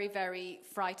a very, very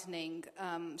frightening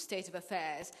state of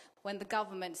affairs when the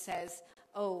government says,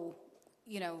 oh,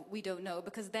 we don't know,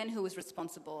 because then who is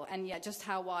responsible? And yet, just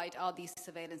how wide are these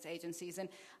surveillance agencies? And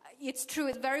it's true,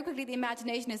 it's very quickly the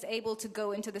imagination is able to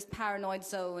go into this paranoid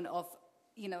zone of,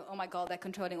 oh my God, they're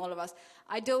controlling all of us.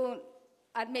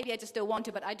 Maybe I just don't want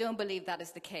to, but I don't believe that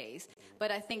is the case.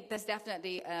 But I think there's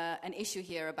definitely an issue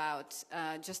here about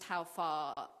just how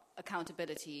far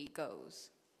accountability goes.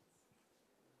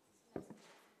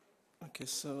 Okay,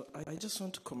 so I just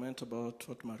want to comment about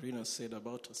what Marina said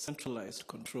about centralized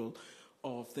control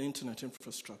of the internet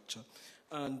infrastructure.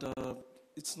 And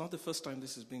it's not the first time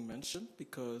this is being mentioned,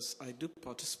 because I do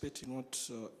participate in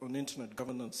on internet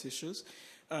governance issues.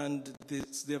 And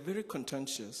they're very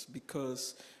contentious,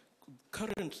 because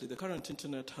currently the current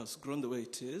internet has grown the way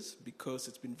it is because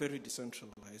it's been very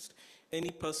decentralized.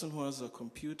 Any person who has a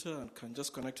computer and can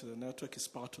just connect to the network is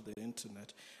part of the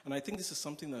internet. And I think this is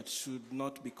something that should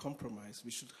not be compromised.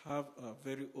 We should have a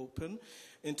very open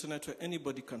internet where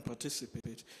anybody can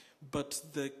participate. But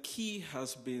the key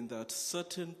has been that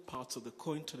certain parts of the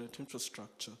core internet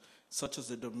infrastructure such as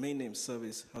the domain name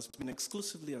service, has been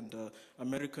exclusively under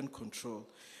American control.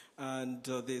 And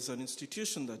there's an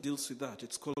institution that deals with that.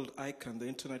 It's called ICANN, the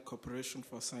Internet Corporation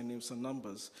for Assigned Names and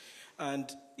Numbers.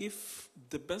 And if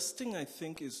the best thing, I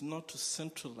think, is not to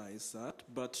centralize that,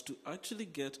 but to actually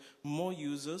get more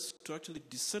users to actually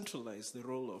decentralize the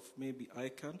role of maybe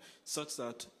ICANN, such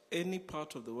that any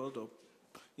part of the world of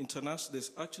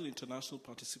there's actually international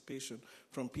participation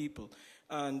from people.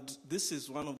 And this is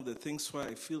one of the things why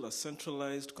I feel a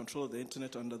centralized control of the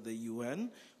internet under the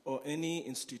UN or any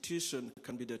institution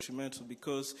can be detrimental,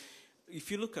 because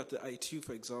if you look at the ITU,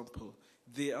 for example,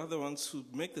 they are the ones who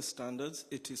make the standards.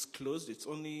 It is closed. It's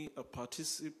only a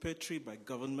participatory by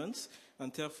governments,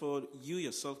 and therefore you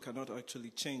yourself cannot actually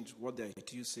change what the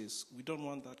ITU says. We don't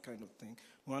want that kind of thing.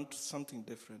 We want something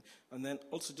different. And then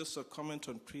also just a comment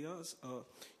on Priya's.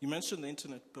 You mentioned the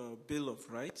Internet Bill of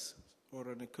Rights or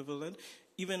an equivalent.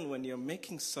 Even when you're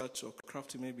making such or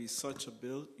crafting maybe such a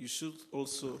bill, you should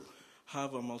also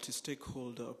have a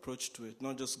multi-stakeholder approach to it,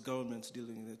 not just governments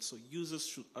dealing with it. So users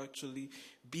should actually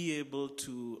be able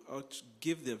to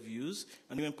give their views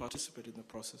and even participate in the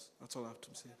process. That's all I have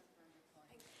to say.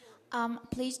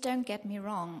 Please don't get me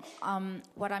wrong.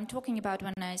 What I'm talking about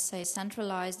when I say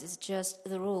centralized is just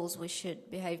the rules we should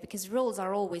behave, because rules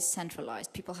are always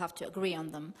centralized. People have to agree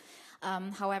on them.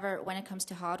 However, when it comes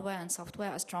to hardware and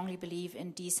software, I strongly believe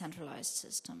in decentralized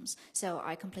systems. So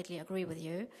I completely agree with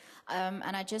you.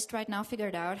 And I just right now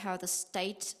figured out how the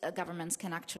state governments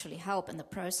can actually help in the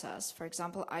process. For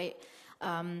example, I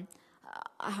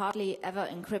hardly ever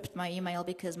encrypt my email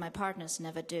because my partners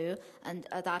never do. And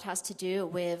that has to do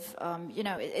with,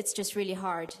 it's just really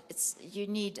hard. You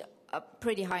need a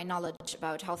pretty high knowledge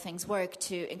about how things work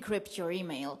to encrypt your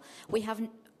email. We have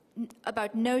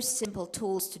about no simple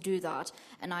tools to do that,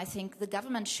 and I think the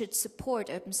government should support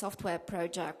open software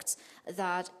projects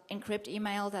that encrypt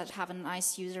email, that have a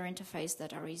nice user interface,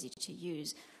 that are easy to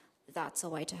use. That's a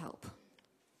way to help.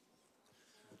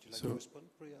 Would you like to respond,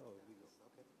 Priya?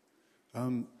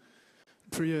 Okay.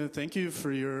 Priya, thank you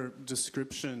for your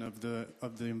description of the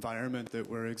environment that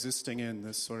we're existing in,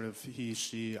 this sort of he,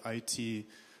 she, IT.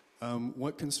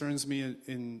 What concerns me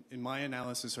in my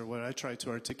analysis, or what I try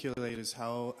to articulate, is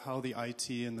how the IT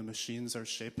and the machines are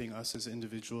shaping us as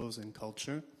individuals and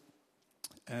culture.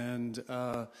 And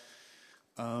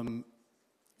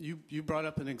you brought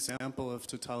up an example of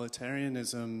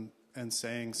totalitarianism and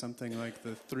saying something like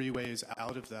the 3 ways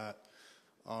out of that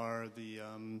are the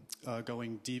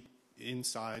going deep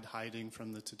inside, hiding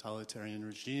from the totalitarian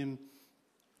regime.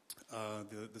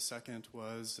 The second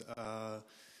was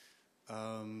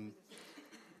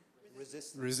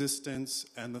resistance,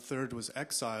 and the third was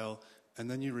exile,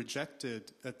 and then you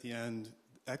rejected at the end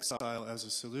exile as a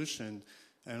solution.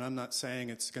 And I'm not saying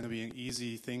it's going to be an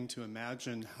easy thing to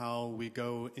imagine how we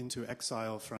go into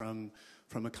exile from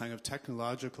a kind of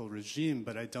technological regime,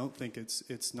 but I don't think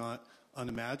it's not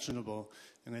unimaginable,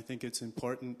 and I think it's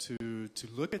important to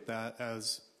look at that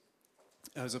as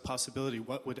a possibility.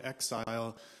 What would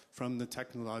exile from the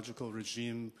technological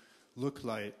regime look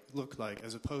like,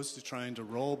 as opposed to trying to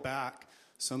roll back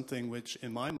something which,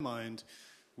 in my mind,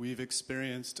 we've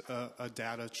experienced a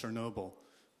data Chernobyl.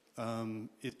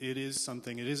 It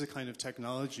is a kind of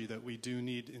technology that we do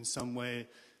need in some way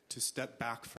to step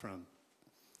back from.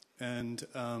 And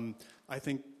I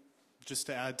think, just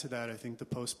to add to that, I think the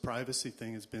post-privacy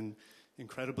thing has been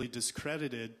incredibly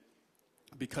discredited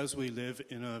because we live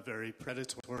in a very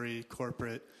predatory,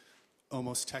 corporate,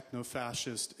 almost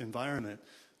techno-fascist environment.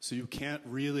 So you can't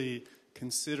really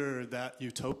consider that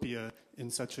utopia in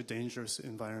such a dangerous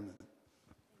environment.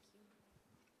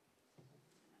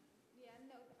 Yeah,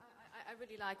 no, I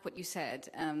really like what you said.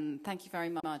 Thank you very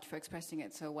much for expressing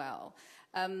it so well.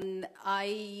 When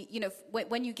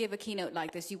you give a keynote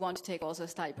like this, you want to take also a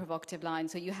slightly provocative line,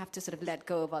 so you have to sort of let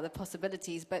go of other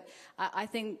possibilities. But I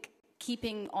think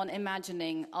keeping on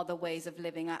imagining other ways of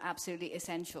living are absolutely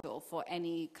essential for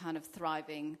any kind of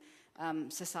thriving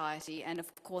society. And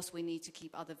of course, we need to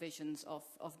keep other visions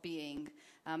of being,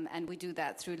 and we do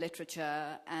that through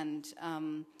literature and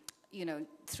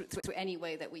through any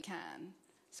way that we can.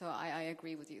 So I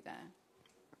agree with you there.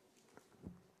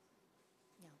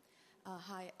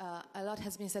 Hi, a lot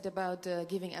has been said about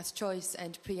giving us choice,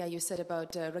 and Priya, you said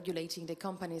about regulating the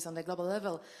companies on the global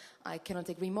level. I cannot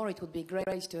agree more. It would be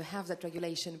great to have that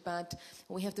regulation, but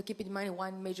we have to keep in mind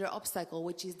one major obstacle,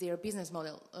 which is their business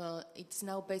model. It's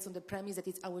now based on the premise that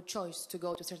it's our choice to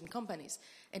go to certain companies,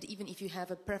 and even if you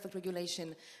have a perfect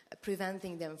regulation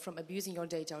preventing them from abusing your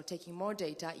data or taking more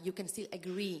data, you can still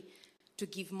agree to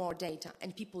give more data,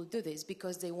 and people do this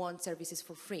because they want services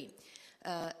for free.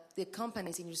 The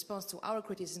companies, in response to our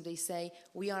criticism, they say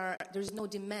there's no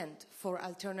demand for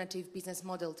alternative business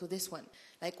model to this one.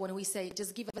 Like when we say,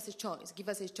 just give us a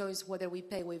choice whether we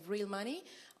pay with real money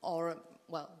or,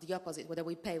 well, the opposite, whether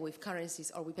we pay with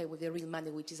currencies or we pay with the real money,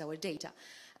 which is our data.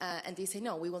 And they say,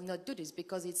 no, we will not do this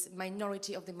because it's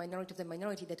minority of the minority of the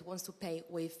minority that wants to pay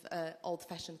with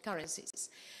old-fashioned currencies.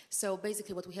 So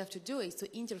basically what we have to do is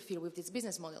to interfere with these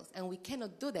business models. And we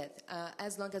cannot do that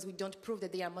as long as we don't prove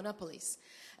that they are monopolies.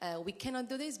 We cannot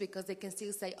do this because they can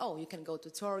still say, oh, you can go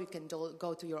to Tor, you can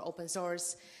go to your open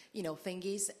source,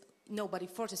 thingies. Nobody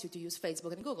forces you to use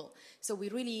Facebook and Google. So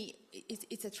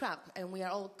it's a trap, and we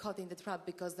are all caught in the trap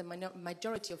because the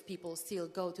majority of people still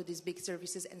go to these big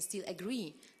services and still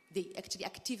agree. They actually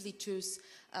actively choose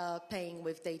paying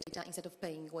with data instead of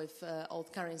paying with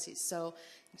old currencies. So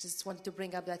I just wanted to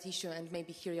bring up that issue and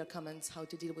maybe hear your comments how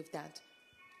to deal with that.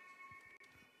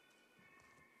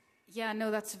 Yeah,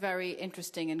 no, that's a very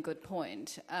interesting and good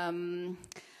point.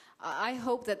 I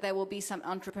hope that there will be some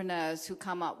entrepreneurs who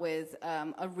come up with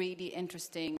a really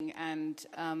interesting and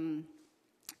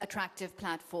attractive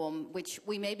platform, which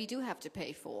we maybe do have to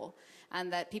pay for,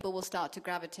 and that people will start to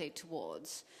gravitate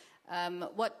towards.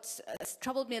 What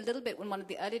troubled me a little bit when one of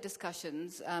the earlier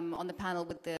discussions on the panel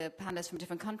with the panelists from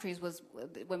different countries was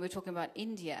when we were talking about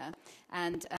India,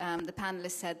 and the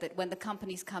panelists said that when the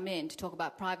companies come in to talk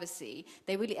about privacy,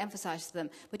 they really emphasize to them,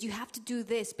 but you have to do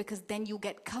this because then you'll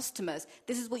get customers.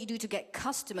 This is what you do to get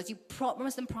customers. You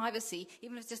promise them privacy,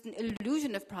 even if it's just an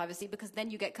illusion of privacy, because then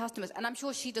you get customers. And I'm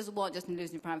sure she doesn't want just an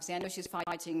illusion of privacy. I know she's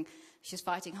fighting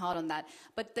hard on that.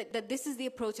 But that this is the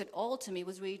approach at all, to me,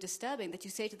 was really disturbing, that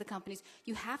you say to the companies,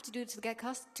 you have to do it to get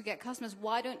customers.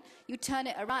 Why don't you turn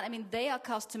it around? I mean, they are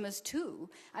customers too.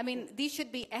 I mean, these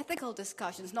should be ethical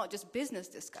discussions, not just business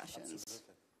discussions. Absolutely.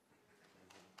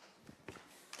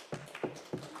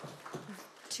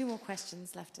 2 more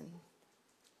questions left in.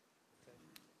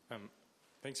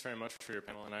 Thanks very much for your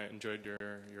panel, and I enjoyed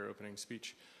your opening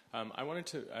speech. I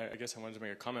guess I wanted to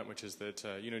make a comment, which is that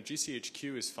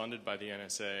GCHQ is funded by the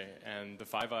NSA, and the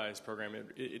Five Eyes program.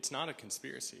 It's not a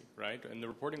conspiracy, right? In the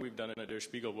reporting we've done in Der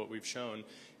Spiegel, what we've shown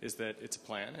is that it's a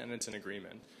plan and it's an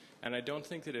agreement. And I don't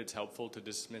think that it's helpful to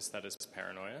dismiss that as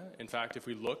paranoia. In fact, if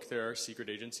we look, there are secret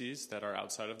agencies that are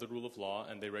outside of the rule of law,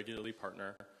 and they regularly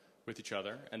partner with each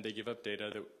other, and they give up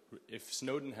data that, if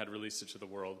Snowden had released it to the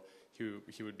world,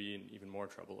 he would be in even more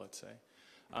trouble, let's say.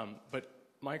 But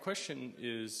my question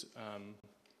is,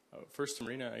 first to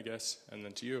Marina, I guess, and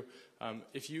then to you.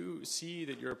 If you see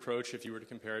that your approach, if you were to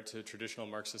compare it to traditional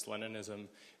Marxist-Leninism,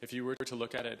 if you were to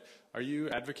look at it, are you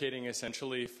advocating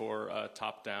essentially for a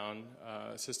top-down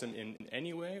system in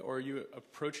any way, or are you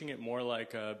approaching it more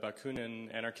like a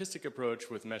Bakunin anarchistic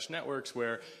approach with mesh networks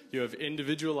where you have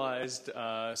individualized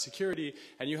security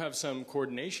and you have some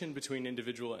coordination between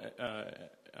individual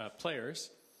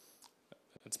players?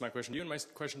 That's my question to you. And my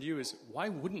question to you is, why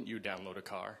wouldn't you download a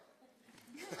car?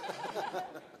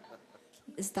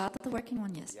 Is that the working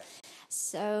one? Yes. Yeah.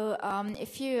 So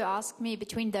if you ask me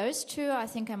between those two, I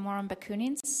think I'm more on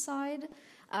Bakunin's side.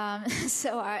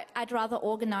 So I'd rather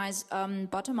organize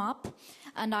bottom-up.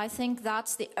 And I think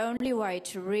that's the only way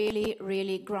to really,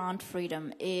 really grant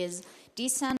freedom is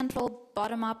decentral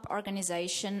bottom-up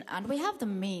organization. And we have the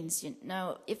means,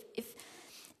 if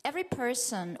every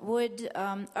person would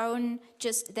own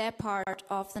just their part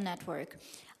of the network,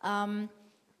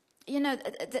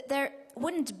 there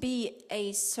wouldn't be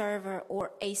a server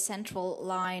or a central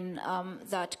line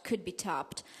that could be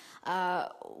tapped.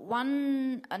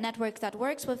 One network that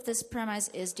works with this premise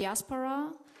is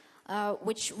Diaspora,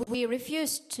 which we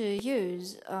refuse to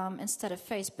use instead of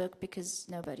Facebook because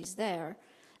nobody's there.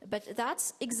 But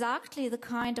that's exactly the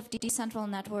kind of decentral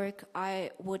network I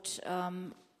would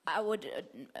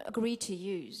agree to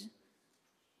use.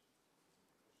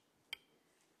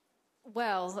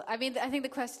 Well, I mean, I think the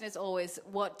question is always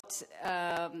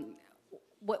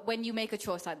when you make a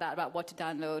choice like that about what to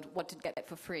download, what to get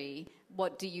for free,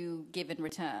 what do you give in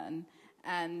return?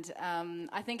 And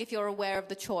I think if you're aware of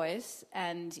the choice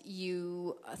and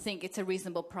you think it's a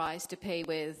reasonable price to pay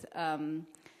with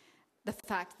the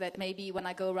fact that maybe when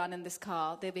I go around in this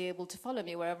car, they'll be able to follow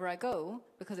me wherever I go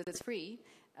because it's free.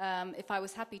 If I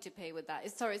was happy to pay with that.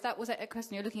 Sorry, was that a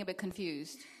question? You're looking a bit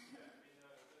confused.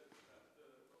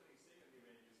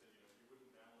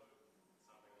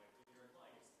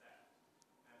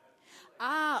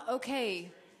 Ah,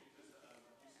 okay.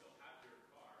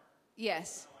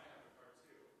 Yes.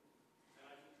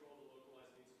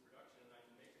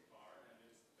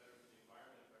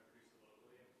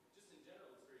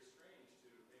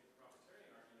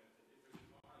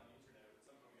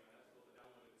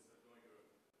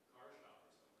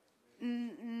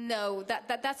 No,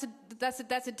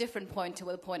 that's a different point to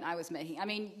the point I was making. I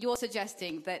mean, you're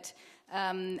suggesting that,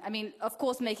 I mean, of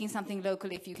course, making something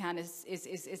local if you can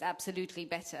is absolutely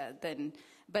better than,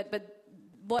 but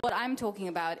what I'm talking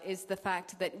about is the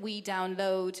fact that we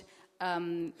download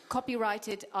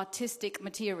copyrighted artistic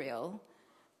material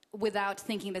without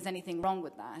thinking there's anything wrong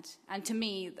with that. And to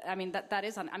me, I mean, that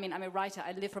is, I mean, I'm a writer,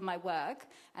 I live from my work,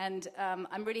 and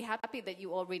I'm really happy that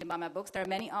you all read about my books. There are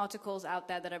many articles out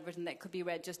there that I've written that could be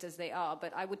read just as they are,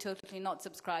 but I would totally not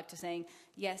subscribe to saying,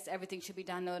 yes, everything should be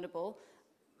downloadable,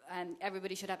 and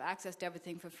everybody should have access to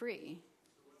everything for free.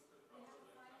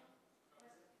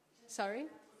 Sorry?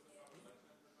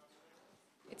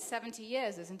 It's 70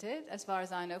 years, isn't it, as far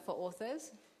as I know, for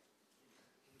authors?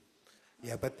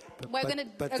 Yeah, but we're going to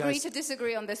agree guys, to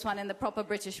disagree on this one in the proper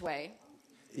British way.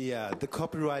 Yeah, the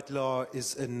copyright law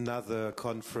is another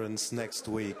conference next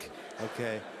week.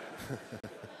 Okay.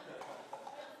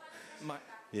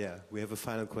 Yeah, we have a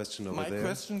final question over there. My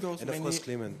question goes and mainly, of course,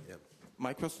 Clemens. Yeah.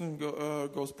 My question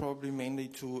goes probably mainly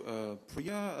to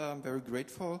Priya. I'm very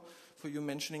grateful for you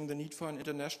mentioning the need for an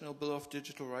international bill of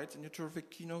digital rights in your terrific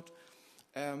keynote.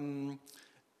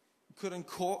 Could a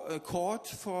court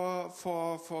for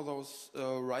those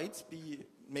rights be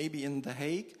maybe in The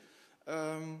Hague,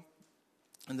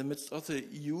 in the midst of the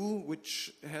EU,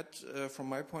 which had, from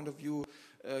my point of view,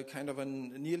 kind of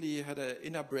nearly had an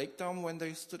inner breakdown when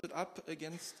they stood up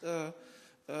against the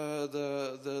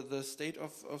state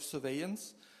of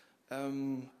surveillance.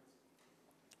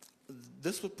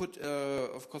 This would put,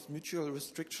 of course, mutual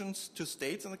restrictions to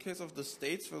states in the case of the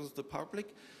states versus the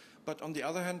public. But on the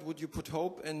other hand, would you put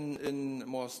hope in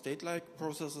more state-like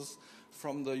processes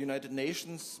from the United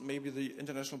Nations, maybe the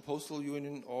International Postal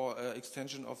Union, or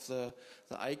extension of the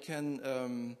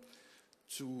ICANN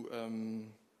to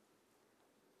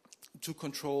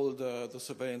control the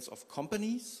surveillance of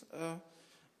companies?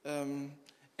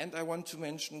 And I want to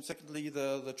mention, secondly,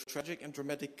 the tragic and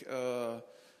dramatic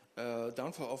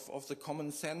downfall of the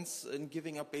common sense in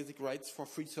giving up basic rights for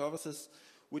free services,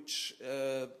 which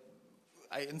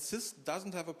I insist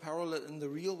doesn't have a parallel in the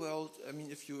real world. I mean,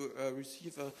 if you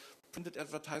receive a printed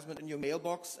advertisement in your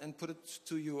mailbox and put it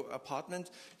to your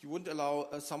apartment, you wouldn't allow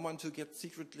someone to get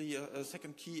secretly a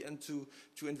second key and to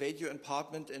invade your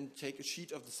apartment and take a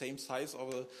sheet of the same size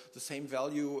or the same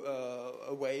value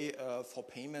away for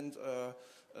payment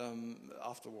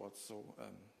afterwards. So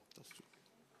those two.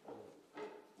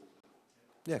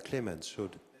 Yeah, Clemens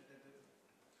should.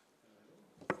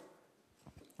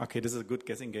 Okay, this is a good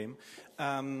guessing game.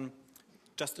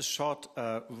 Just a short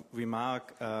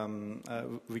remark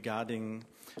regarding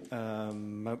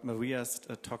Maria's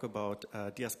talk about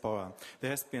diaspora.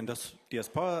 There has been this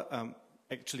diaspora.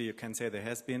 Actually, you can say there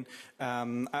has been.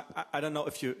 I don't know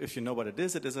if you know what it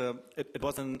is. It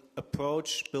was an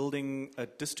approach building a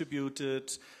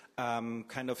distributed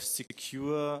kind of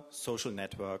secure social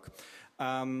network.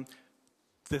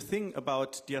 The thing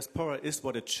about diaspora is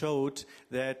what it showed,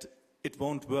 that it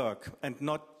won't work, and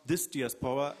not this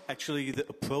diaspora. Actually, the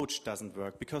approach doesn't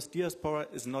work, because diaspora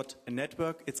is not a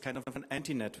network, it's kind of an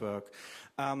anti-network.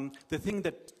 The thing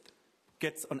that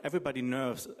gets on everybody's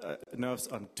nerves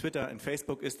on Twitter and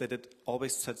Facebook is that it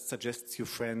always suggests you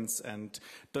friends, and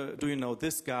do you know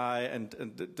this guy and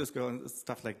this girl and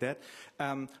stuff like that.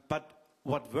 But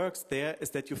what works there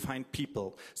is that you find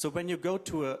people. So when you go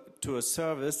to a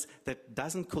service that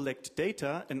doesn't collect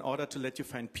data in order to let you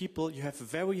find people, you have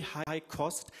very high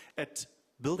cost at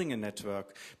building a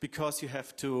network, because you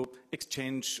have to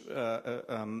exchange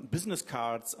business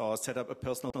cards or set up a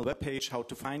personal web page, how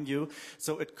to find you.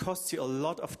 So it costs you a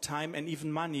lot of time and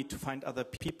even money to find other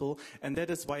people, and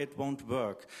that is why it won't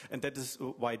work. And that is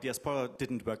why Diaspora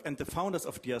didn't work. And the founders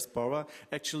of Diaspora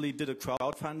actually did a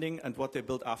crowdfunding, and what they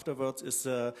built afterwards is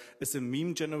a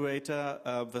meme generator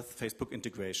with Facebook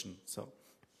integration. So.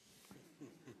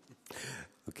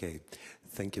 Okay,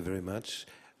 thank you very much.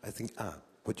 I think,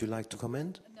 would you like to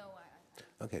comment? No,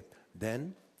 Okay,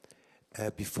 then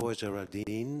before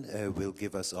Geraldine will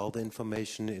give us all the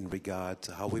information in regard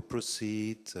to how we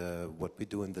proceed, what we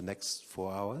do in the next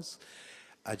 4 hours,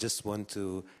 I just want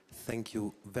to thank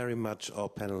you very much, all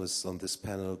panelists on this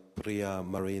panel, Priya,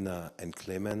 Marina and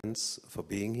Clemens, for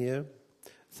being here.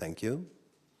 Thank you.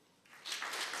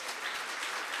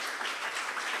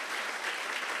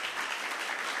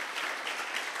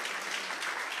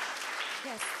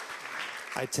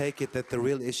 I take it that the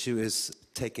real issue is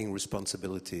taking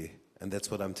responsibility, and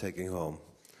that's what I'm taking home.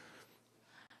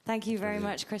 Thank you very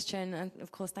much, Christian, and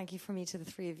of course thank you from me to the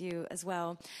three of you as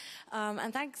well.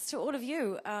 And thanks to all of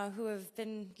you who have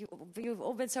been, you've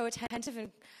all been so attentive and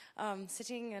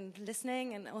sitting and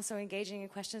listening and also engaging in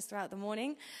questions throughout the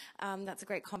morning. That's a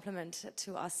great compliment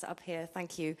to us up here.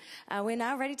 Thank you. We're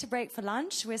now ready to break for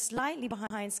lunch. We're slightly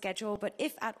behind schedule, but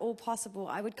if at all possible,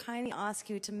 I would kindly ask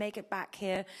you to make it back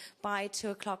here by 2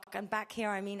 o'clock. And back here,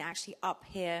 I mean actually up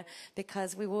here,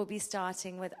 because we will be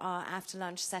starting with our after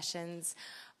lunch sessions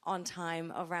on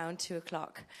time around 2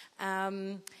 o'clock.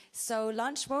 So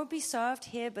lunch won't be served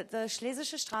here, but the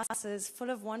Schlesische Straße is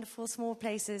full of wonderful small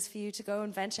places for you to go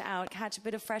and venture out, catch a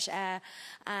bit of fresh air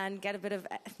and get a bit of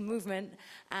movement.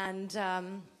 And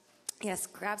yes,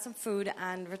 grab some food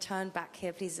and return back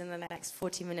here, please, in the next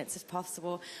 40 minutes if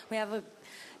possible. We have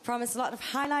promised a lot of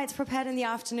highlights prepared in the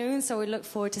afternoon, so we look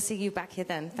forward to seeing you back here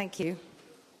then. Thank you.